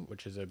 of them,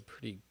 which is a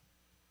pretty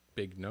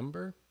big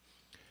number.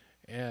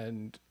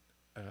 And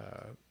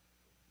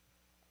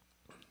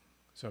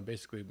so I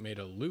basically made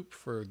a loop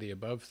for the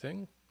above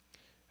thing.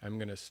 I'm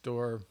going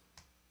to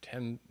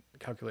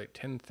calculate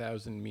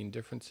 10,000 mean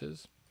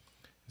differences,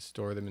 and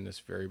store them in this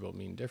variable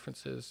mean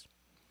differences.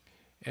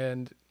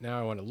 And now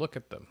I want to look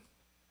at them.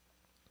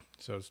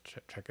 So let's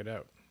check it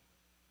out.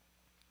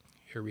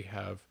 Here we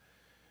have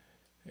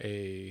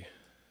a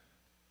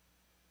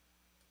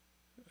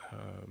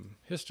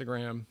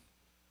histogram.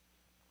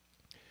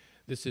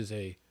 This is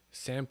a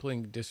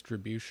sampling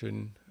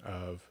distribution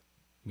of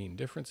mean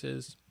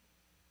differences.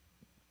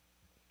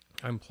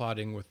 I'm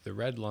plotting with the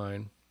red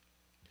line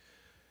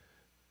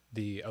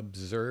the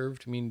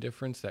observed mean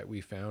difference that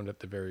we found at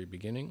the very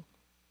beginning.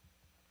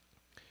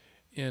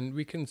 And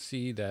we can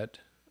see that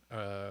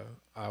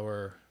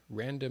our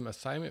random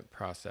assignment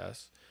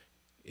process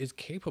is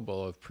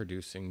capable of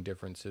producing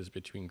differences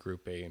between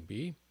group A and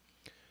B.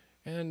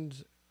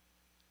 And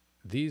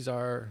these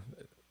are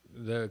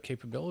the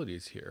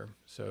capabilities here.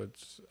 So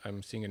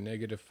I'm seeing a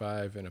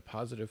 -5 and a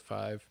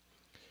 +5.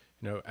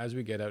 As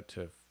we get out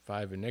to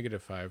 5 and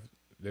 -5,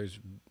 there's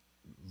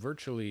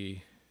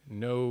virtually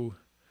no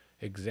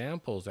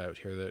examples out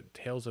here. The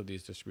tails of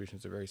these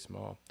distributions are very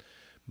small.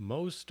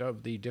 Most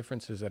of the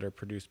differences that are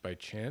produced by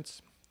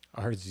chance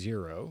are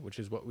 0, which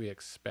is what we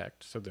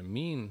expect. So the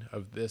mean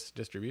of this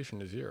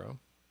distribution is 0.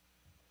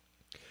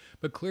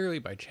 But clearly,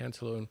 by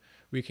chance alone,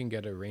 we can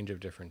get a range of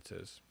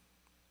differences.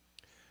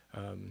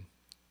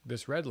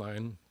 This red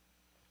line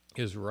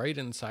is right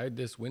inside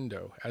this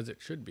window, as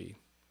it should be,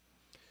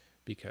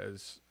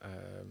 because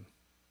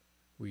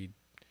we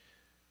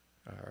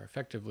are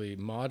effectively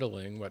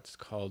modeling what's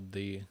called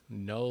the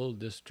null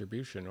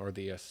distribution, or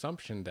the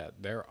assumption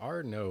that there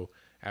are no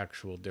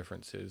actual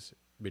differences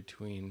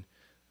between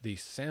the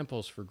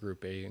samples for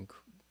group A and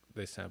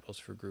the samples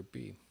for group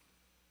B.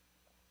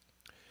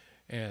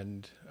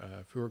 And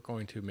if we were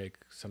going to make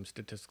some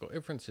statistical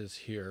inferences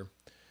here,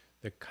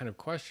 the kind of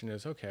question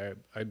is, okay,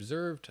 I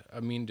observed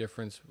a mean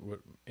difference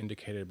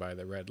indicated by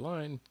the red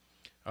line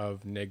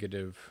of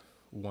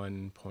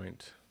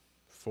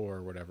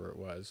 -1.4, whatever it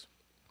was.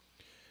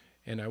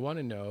 And I want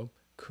to know,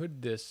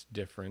 could this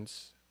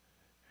difference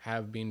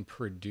have been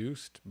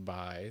produced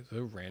by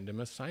the random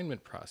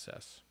assignment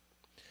process?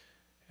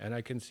 And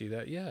I can see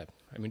that, yeah.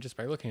 I mean, just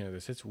by looking at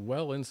this, it's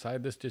well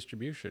inside this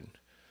distribution.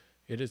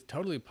 It is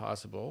totally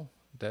possible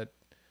that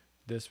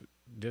this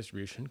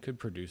distribution could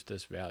produce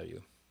this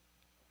value.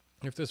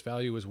 If this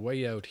value was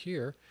way out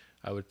here,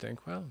 I would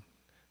think, well,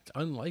 it's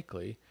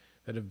unlikely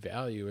that a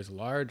value as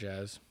large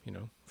as,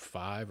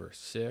 5 or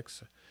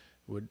 6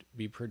 would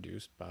be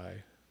produced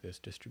by this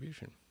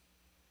distribution.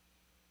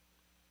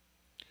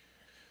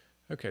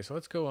 Okay, so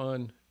let's go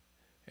on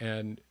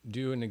and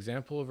do an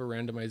example of a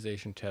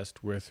randomization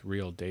test with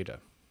real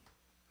data.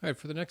 All right,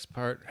 for the next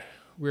part,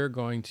 we're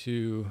going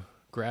to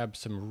grab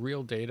some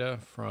real data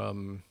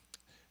from,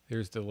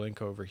 there's the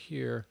link over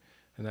here,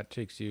 and that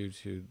takes you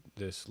to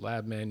this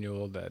lab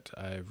manual that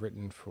I've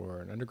written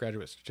for an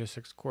undergraduate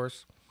statistics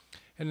course.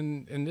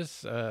 And in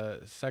this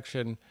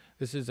section,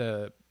 this is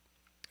a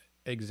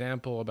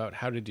example about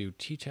how to do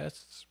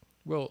t-tests.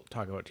 We'll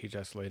talk about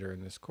t-tests later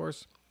in this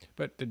course,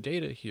 but the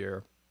data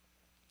here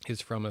is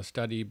from a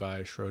study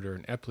by Schroeder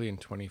and Epley in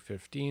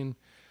 2015.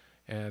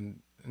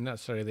 And in that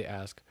study, they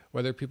ask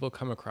whether people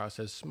come across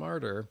as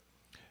smarter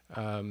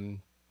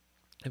when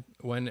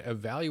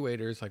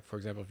evaluators, like for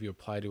example, if you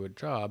apply to a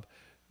job,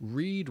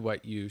 read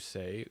what you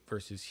say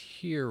versus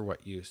hear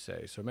what you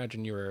say. So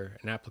imagine you were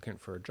an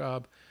applicant for a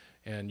job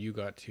and you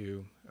got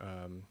to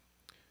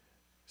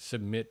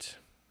submit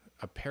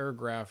a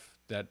paragraph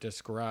that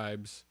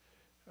describes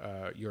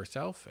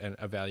yourself, and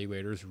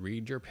evaluators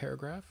read your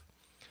paragraph.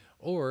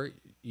 Or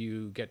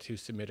you get to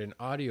submit an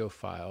audio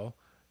file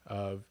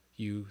of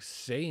you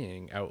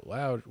saying out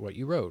loud what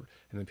you wrote,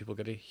 and then people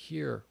get to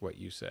hear what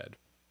you said.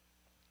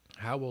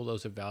 How will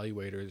those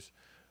evaluators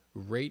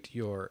rate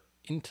your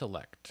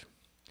intellect?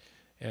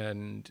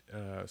 And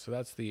so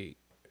that's the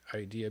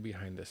idea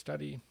behind the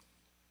study.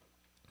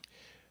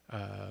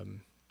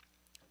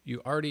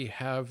 You already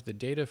have the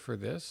data for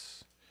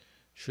this,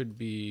 should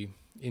be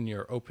in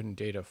your open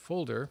data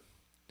folder,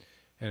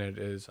 and it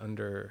is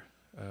under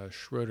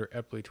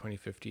Schroeder-Epley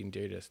 2015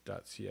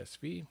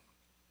 data.csv.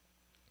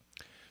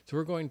 So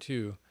we're going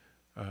to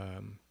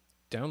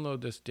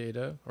download this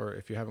data, or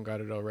if you haven't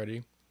got it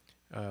already,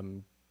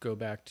 go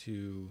back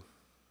to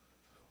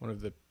one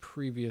of the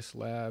previous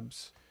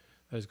labs.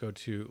 Let's go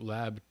to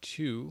lab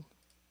 2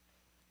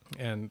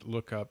 and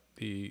look up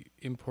the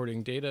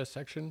importing data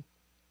section.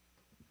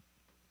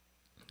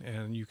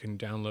 And you can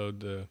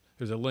download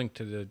there's a link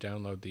to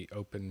download the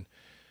open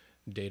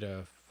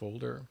data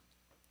folder.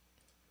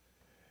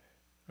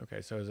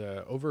 Okay, so as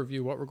an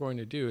overview, what we're going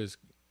to do is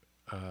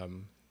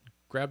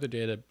grab the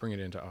data, bring it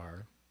into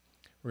R.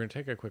 We're going to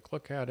take a quick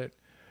look at it.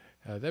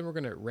 Then we're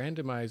going to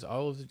randomize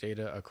all of the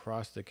data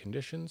across the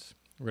conditions.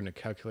 We're going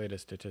to calculate a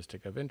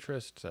statistic of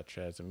interest, such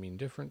as a mean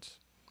difference.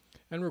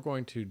 And we're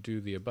going to do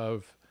the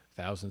above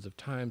thousands of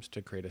times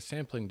to create a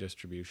sampling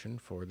distribution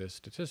for this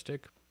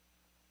statistic.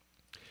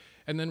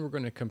 And then we're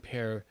going to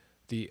compare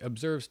the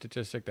observed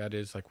statistic, that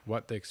is like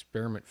what the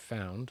experiment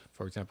found,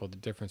 for example, the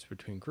difference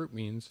between group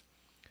means,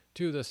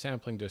 to the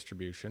sampling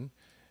distribution.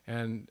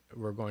 And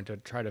we're going to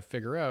try to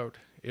figure out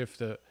if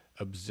the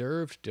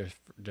observed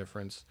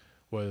difference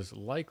was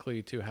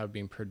likely to have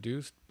been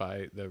produced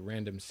by the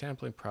random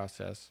sampling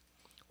process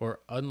or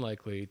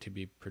unlikely to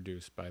be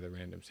produced by the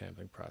random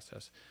sampling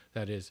process.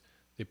 That is,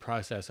 the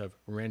process of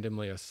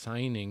randomly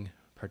assigning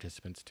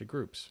participants to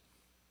groups.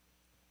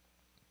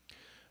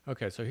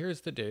 Okay, so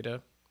here's the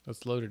data.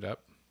 Let's load it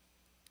up.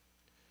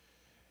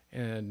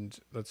 And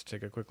let's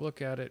take a quick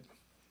look at it.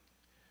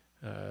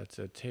 It's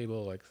a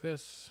table like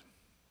this.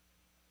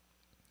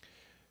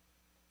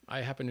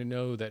 I happen to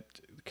know that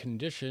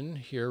condition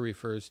here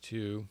refers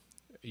to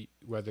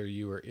whether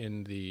you are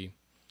in the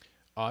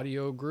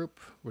audio group,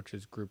 which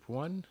is group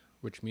 1,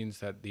 which means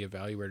that the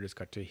evaluators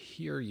got to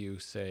hear you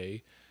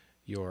say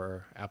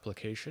your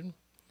application.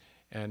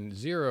 And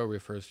 0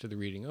 refers to the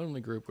reading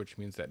only group, which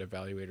means that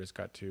evaluators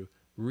got to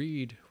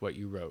read what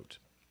you wrote.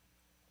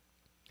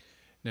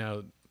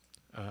 Now,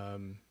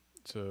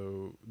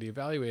 so the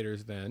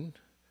evaluators then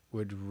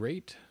would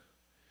rate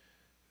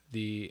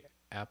the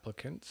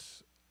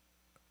applicants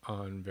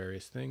on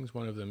various things.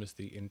 One of them is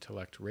the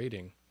intellect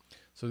rating.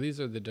 So these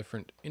are the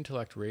different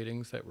intellect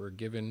ratings that were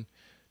given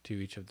to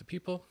each of the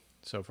people.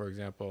 So for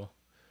example,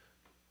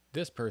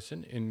 this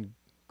person in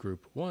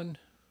group 1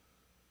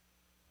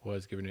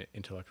 was given an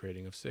intellect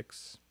rating of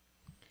 6.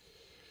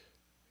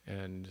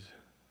 And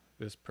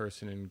this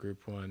person in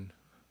group 1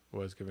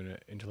 was given an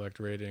intellect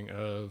rating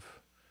of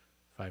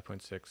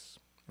 5.6,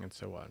 and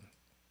so on.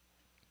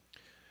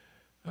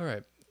 All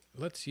right,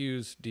 let's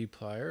use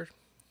dplyr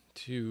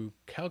to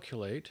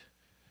calculate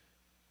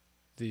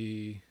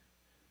the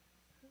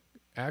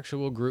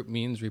actual group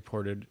means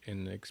reported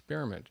in the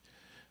experiment.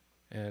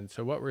 And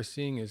so what we're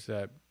seeing is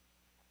that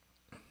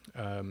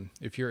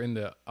if you're in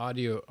the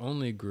audio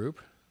only group,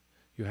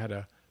 you had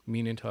a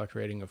mean intellect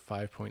rating of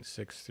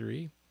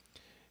 5.63.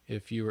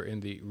 If you were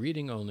in the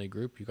reading only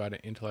group, you got an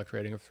intellect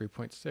rating of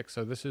 3.6.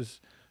 So this is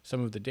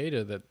some of the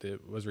data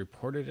that was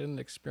reported in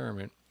the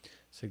experiment,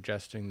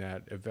 suggesting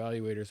that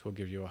evaluators will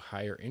give you a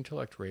higher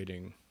intellect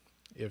rating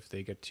if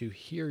they get to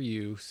hear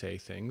you say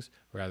things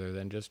rather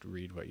than just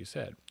read what you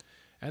said.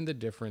 And the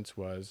difference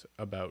was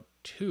about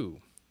 2.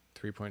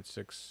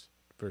 3.6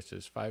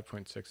 versus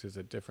 5.6 is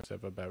a difference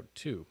of about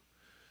 2.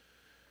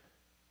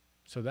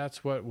 So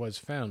that's what was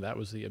found. That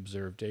was the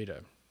observed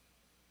data.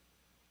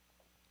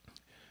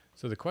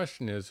 So the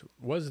question is,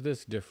 was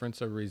this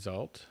difference a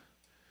result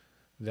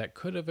that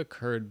could have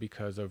occurred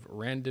because of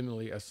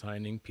randomly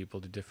assigning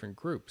people to different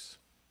groups?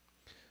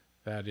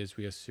 That is,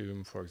 we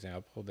assume, for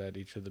example, that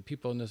each of the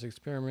people in this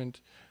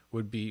experiment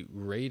would be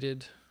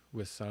rated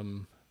with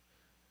some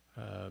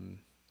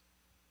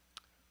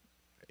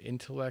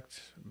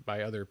intellect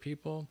by other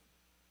people.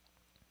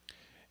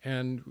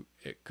 And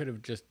it could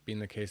have just been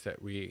the case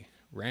that we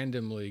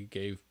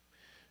randomly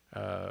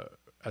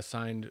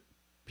assigned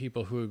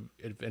people who would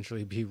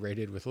eventually be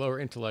rated with lower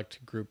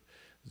intellect group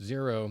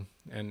 0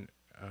 and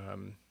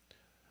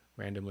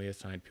randomly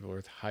assigned people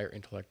with higher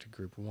intellect to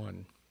group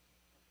 1.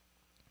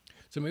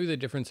 So maybe the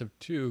difference of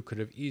 2 could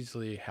have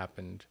easily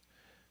happened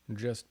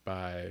just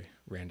by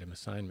random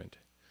assignment.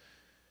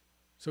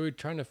 So we're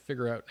trying to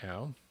figure out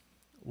now,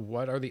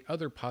 what are the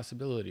other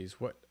possibilities?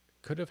 What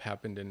could have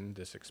happened in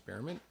this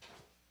experiment?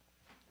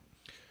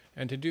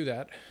 And to do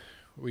that,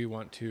 we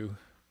want to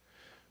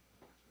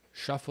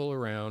shuffle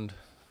around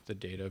the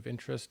data of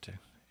interest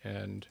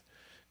and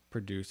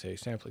produce a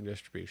sampling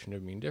distribution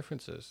of mean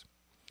differences.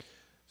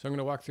 So I'm going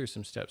to walk through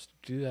some steps to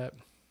do that.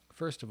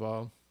 First of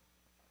all,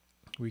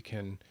 we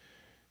can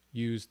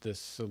use the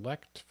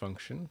select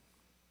function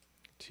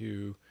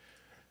to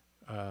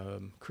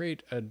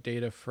create a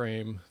data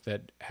frame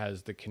that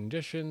has the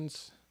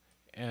conditions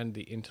and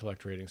the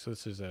intellect rating. So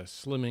this is a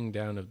slimming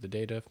down of the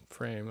data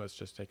frame. Let's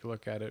just take a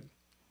look at it.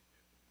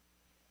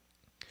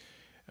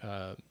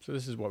 So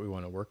this is what we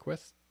want to work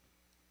with.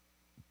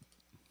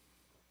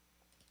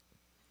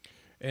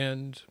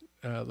 And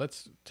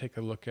let's take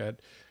a look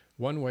at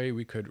one way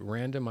we could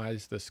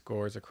randomize the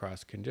scores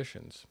across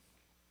conditions.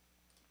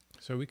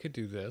 So we could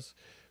do this.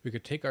 We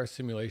could take our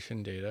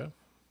simulation data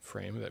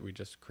frame that we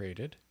just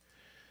created,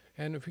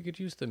 and if we could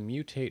use the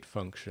mutate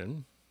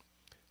function,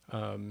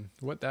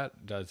 what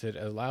that does, it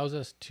allows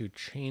us to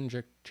change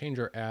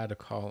or add a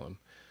column.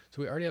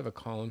 So we already have a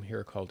column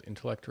here called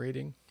intellect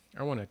rating.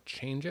 I want to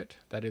change it.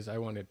 That is, I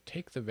want to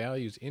take the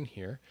values in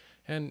here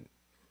and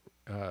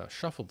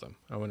shuffle them.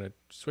 I want to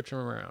switch them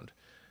around,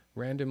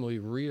 randomly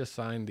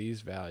reassign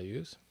these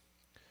values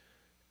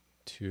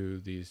to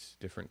these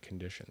different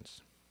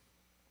conditions.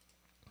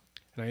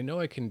 And I know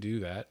I can do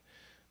that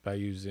by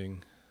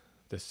using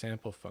the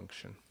sample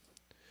function.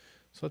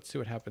 So let's see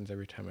what happens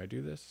every time I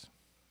do this.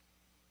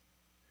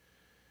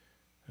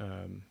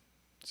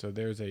 So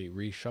there's a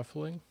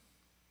reshuffling.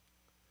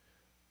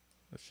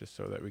 Let's just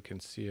so that we can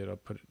see it, I'll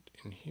put it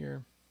in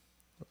here.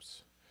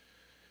 Oops.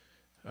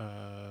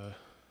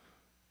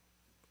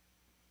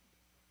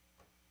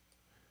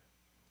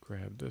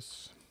 Grab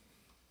this.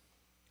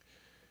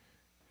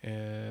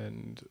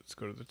 And let's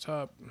go to the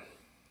top.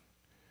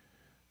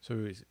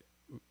 So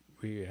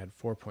we had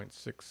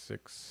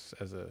 4.66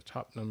 as a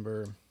top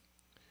number,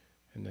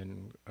 and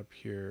then up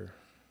here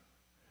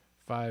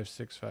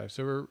 565.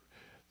 So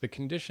the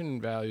condition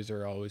values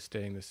are always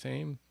staying the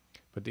same,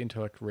 but the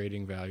intellect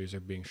rating values are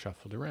being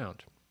shuffled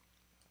around.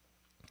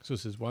 So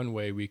this is one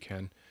way we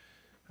can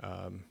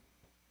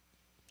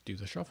do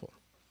the shuffle.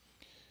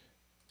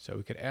 So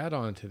we could add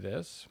on to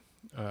this.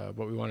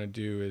 What we want to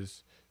do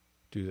is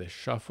do the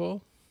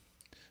shuffle.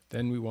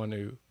 Then we want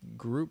to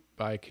group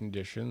by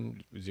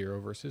condition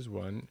 0 versus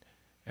 1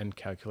 and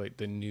calculate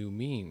the new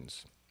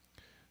means.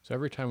 So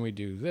every time we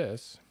do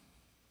this,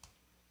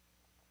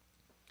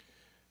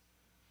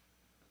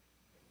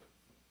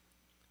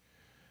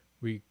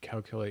 we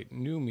calculate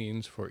new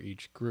means for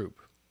each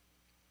group.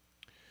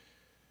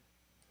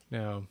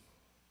 Now,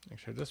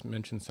 actually, I just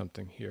mentioned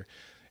something here.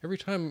 Every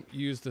time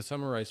you use the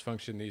summarize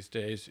function these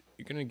days,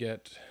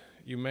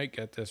 you might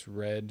get this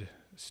red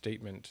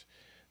statement.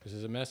 This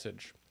is a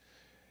message.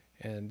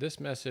 And this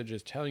message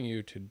is telling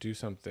you to do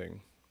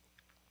something,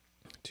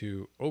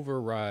 to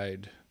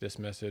override this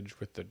message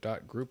with the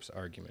 .groups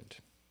argument.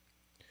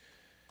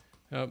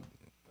 Now,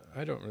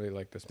 I don't really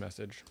like this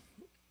message.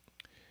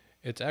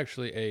 It's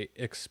actually an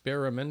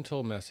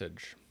experimental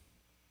message.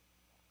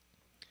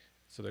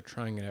 So they're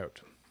trying it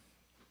out.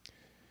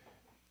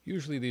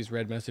 Usually these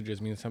red messages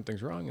mean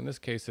something's wrong. In this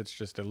case, it's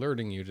just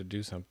alerting you to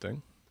do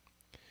something.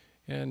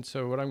 And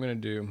so what I'm going to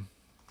do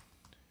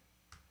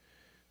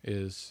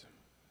is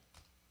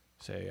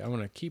say, I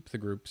want to keep the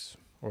groups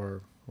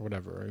or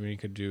whatever. I mean, you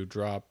could do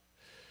drop.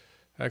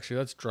 Actually,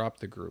 let's drop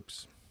the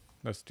groups.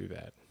 Let's do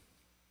that.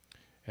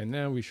 And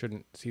now we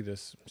shouldn't see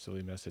this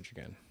silly message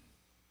again.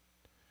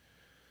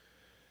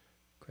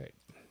 Great.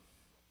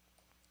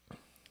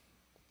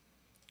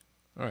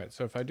 All right,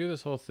 so if I do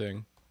this whole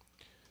thing,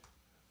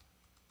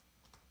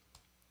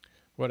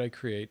 what I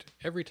create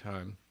every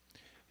time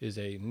is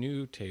a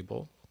new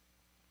table,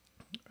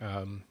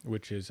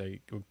 which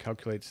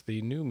calculates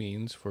the new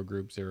means for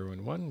group 0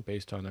 and 1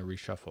 based on a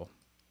reshuffle.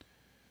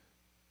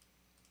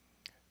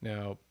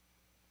 Now,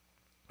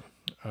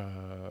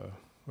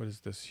 what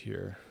is this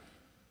here?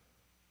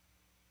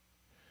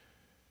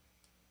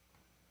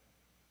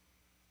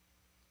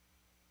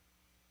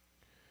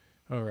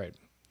 All right.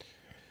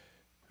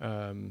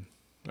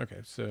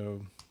 Okay,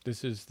 so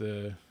this is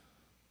the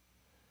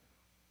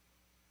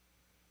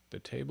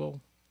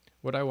table.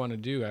 What I want to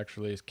do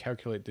actually is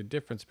calculate the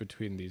difference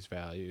between these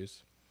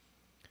values.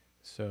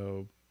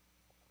 So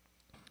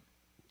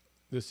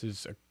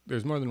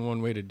there's more than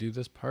one way to do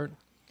this part,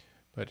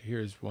 but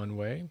here's one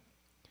way.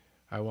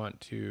 I want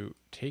to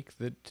take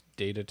the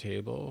data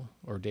table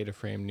or data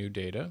frame new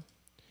data,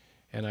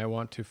 and I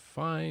want to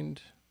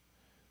find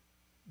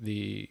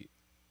the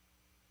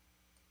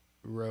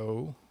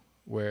row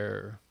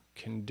where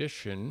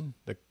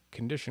the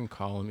condition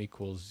column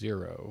equals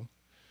 0.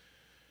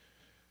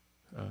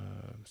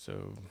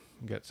 So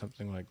get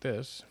something like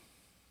this.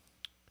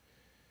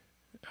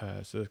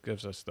 So this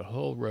gives us the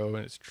whole row,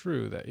 and it's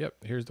true that, yep,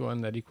 here's the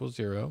one that equals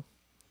 0.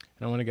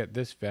 And I want to get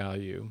this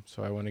value.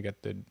 So I want to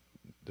get the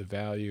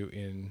value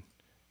in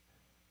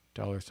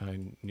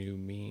 $new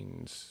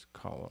means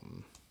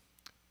column.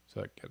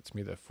 So that gets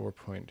me the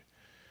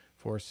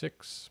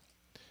 4.46.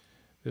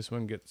 This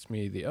one gets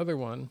me the other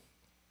one.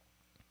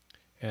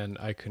 And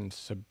I can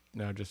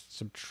now just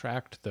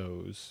subtract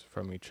those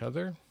from each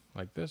other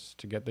like this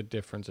to get the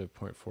difference of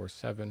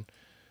 0.47.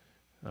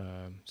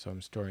 So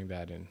I'm storing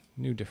that in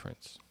new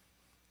difference.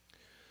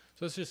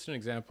 So it's just an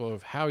example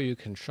of how you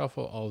can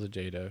shuffle all the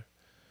data,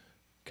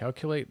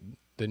 calculate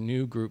the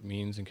new group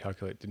means, and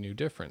calculate the new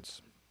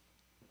difference.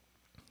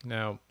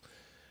 Now,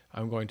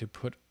 I'm going to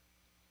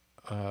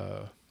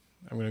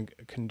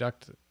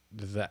conduct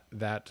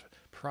that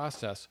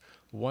process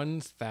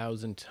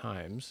 1,000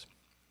 times,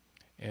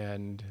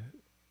 and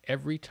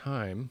every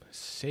time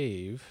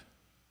save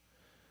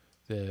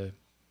the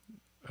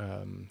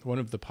one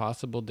of the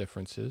possible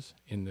differences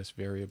in this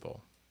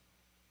variable.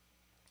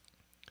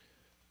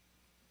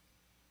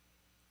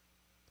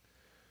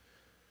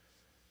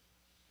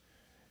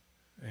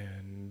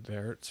 And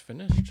there it's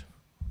finished.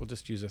 We'll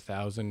just use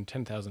 1,000.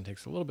 10,000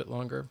 takes a little bit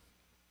longer.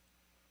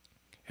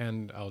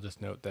 And I'll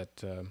just note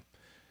that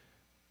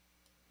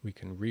we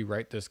can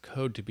rewrite this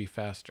code to be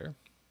faster.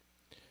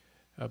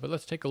 But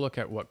let's take a look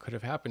at what could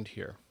have happened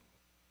here.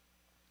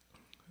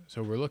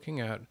 So we're looking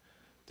at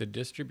the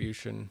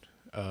distribution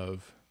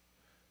of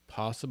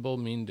possible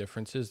mean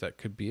differences that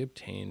could be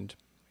obtained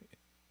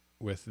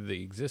with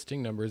the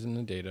existing numbers in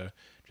the data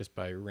just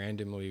by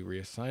randomly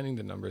reassigning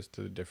the numbers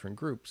to the different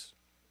groups.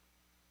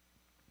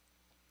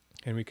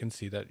 And we can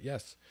see that,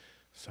 yes,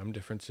 some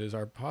differences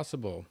are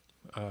possible.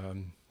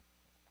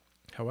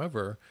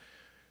 However,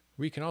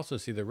 we can also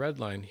see the red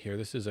line here.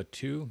 This is a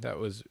 2. That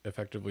was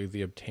effectively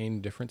the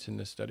obtained difference in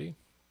this study.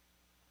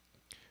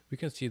 We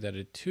can see that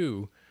a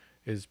 2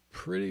 is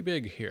pretty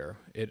big here.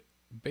 It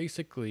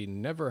basically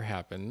never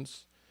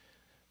happens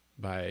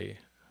by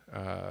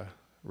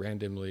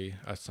randomly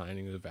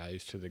assigning the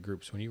values to the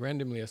groups. When you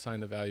randomly assign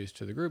the values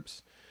to the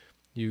groups,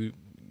 you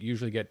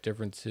usually get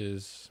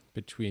differences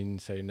between,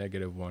 say,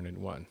 -1 and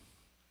 1.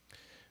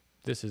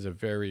 This is a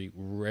very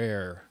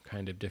rare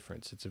kind of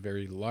difference. It's a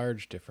very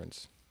large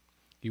difference.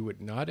 You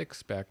would not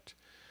expect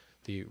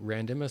the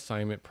random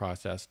assignment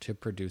process to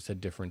produce a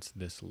difference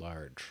this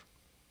large.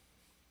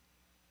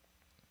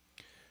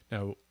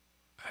 Now,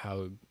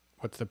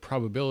 what's the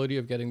probability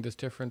of getting this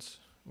difference?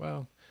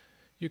 Well,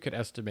 you could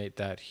estimate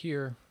that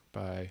here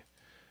by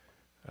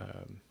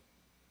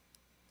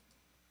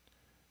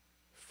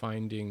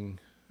finding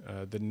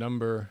the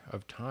number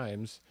of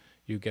times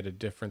you get a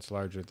difference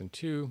larger than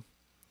 2,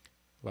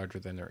 larger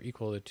than or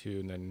equal to 2,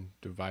 and then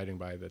dividing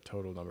by the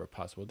total number of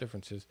possible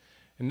differences.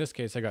 In this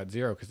case, I got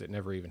 0 because it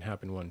never even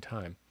happened one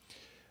time.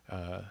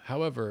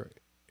 However,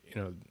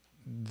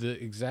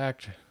 the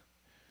exact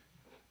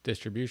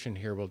distribution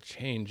here will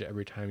change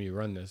every time you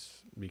run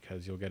this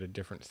because you'll get a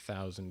different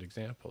 1,000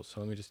 examples. So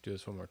let me just do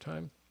this one more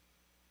time.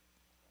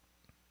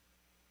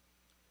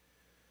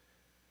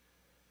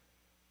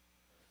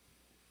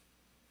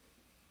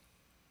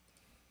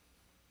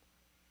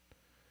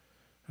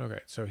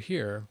 Okay, so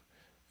here,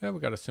 we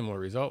got a similar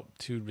result.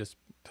 2 just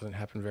doesn't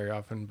happen very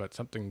often, but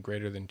something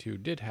greater than 2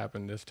 did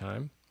happen this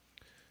time.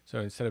 So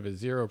instead of a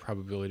 0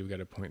 probability, we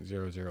got a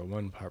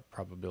 0.001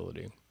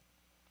 probability.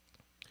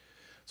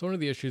 So one of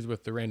the issues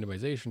with the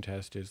randomization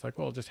test is like,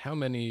 well, just how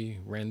many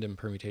random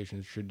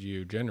permutations should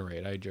you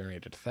generate? I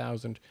generated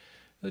 1,000.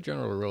 The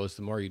general rule is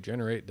the more you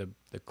generate,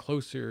 the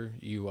closer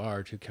you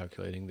are to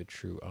calculating the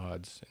true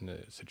odds in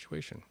the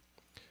situation.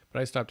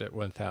 But I stopped at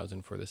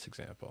 1,000 for this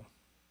example.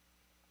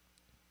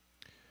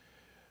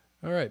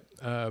 All right,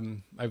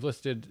 I've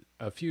listed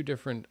a few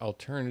different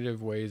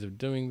alternative ways of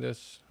doing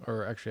this,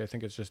 or actually I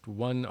think it's just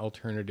one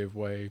alternative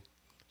way,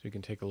 so you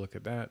can take a look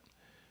at that,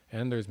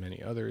 and there's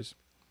many others.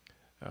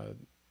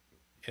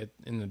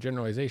 In the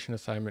generalization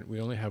assignment,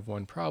 we only have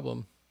one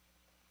problem,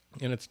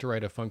 and it's to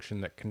write a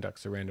function that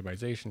conducts a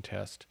randomization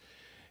test,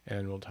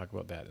 and we'll talk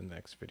about that in the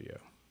next video.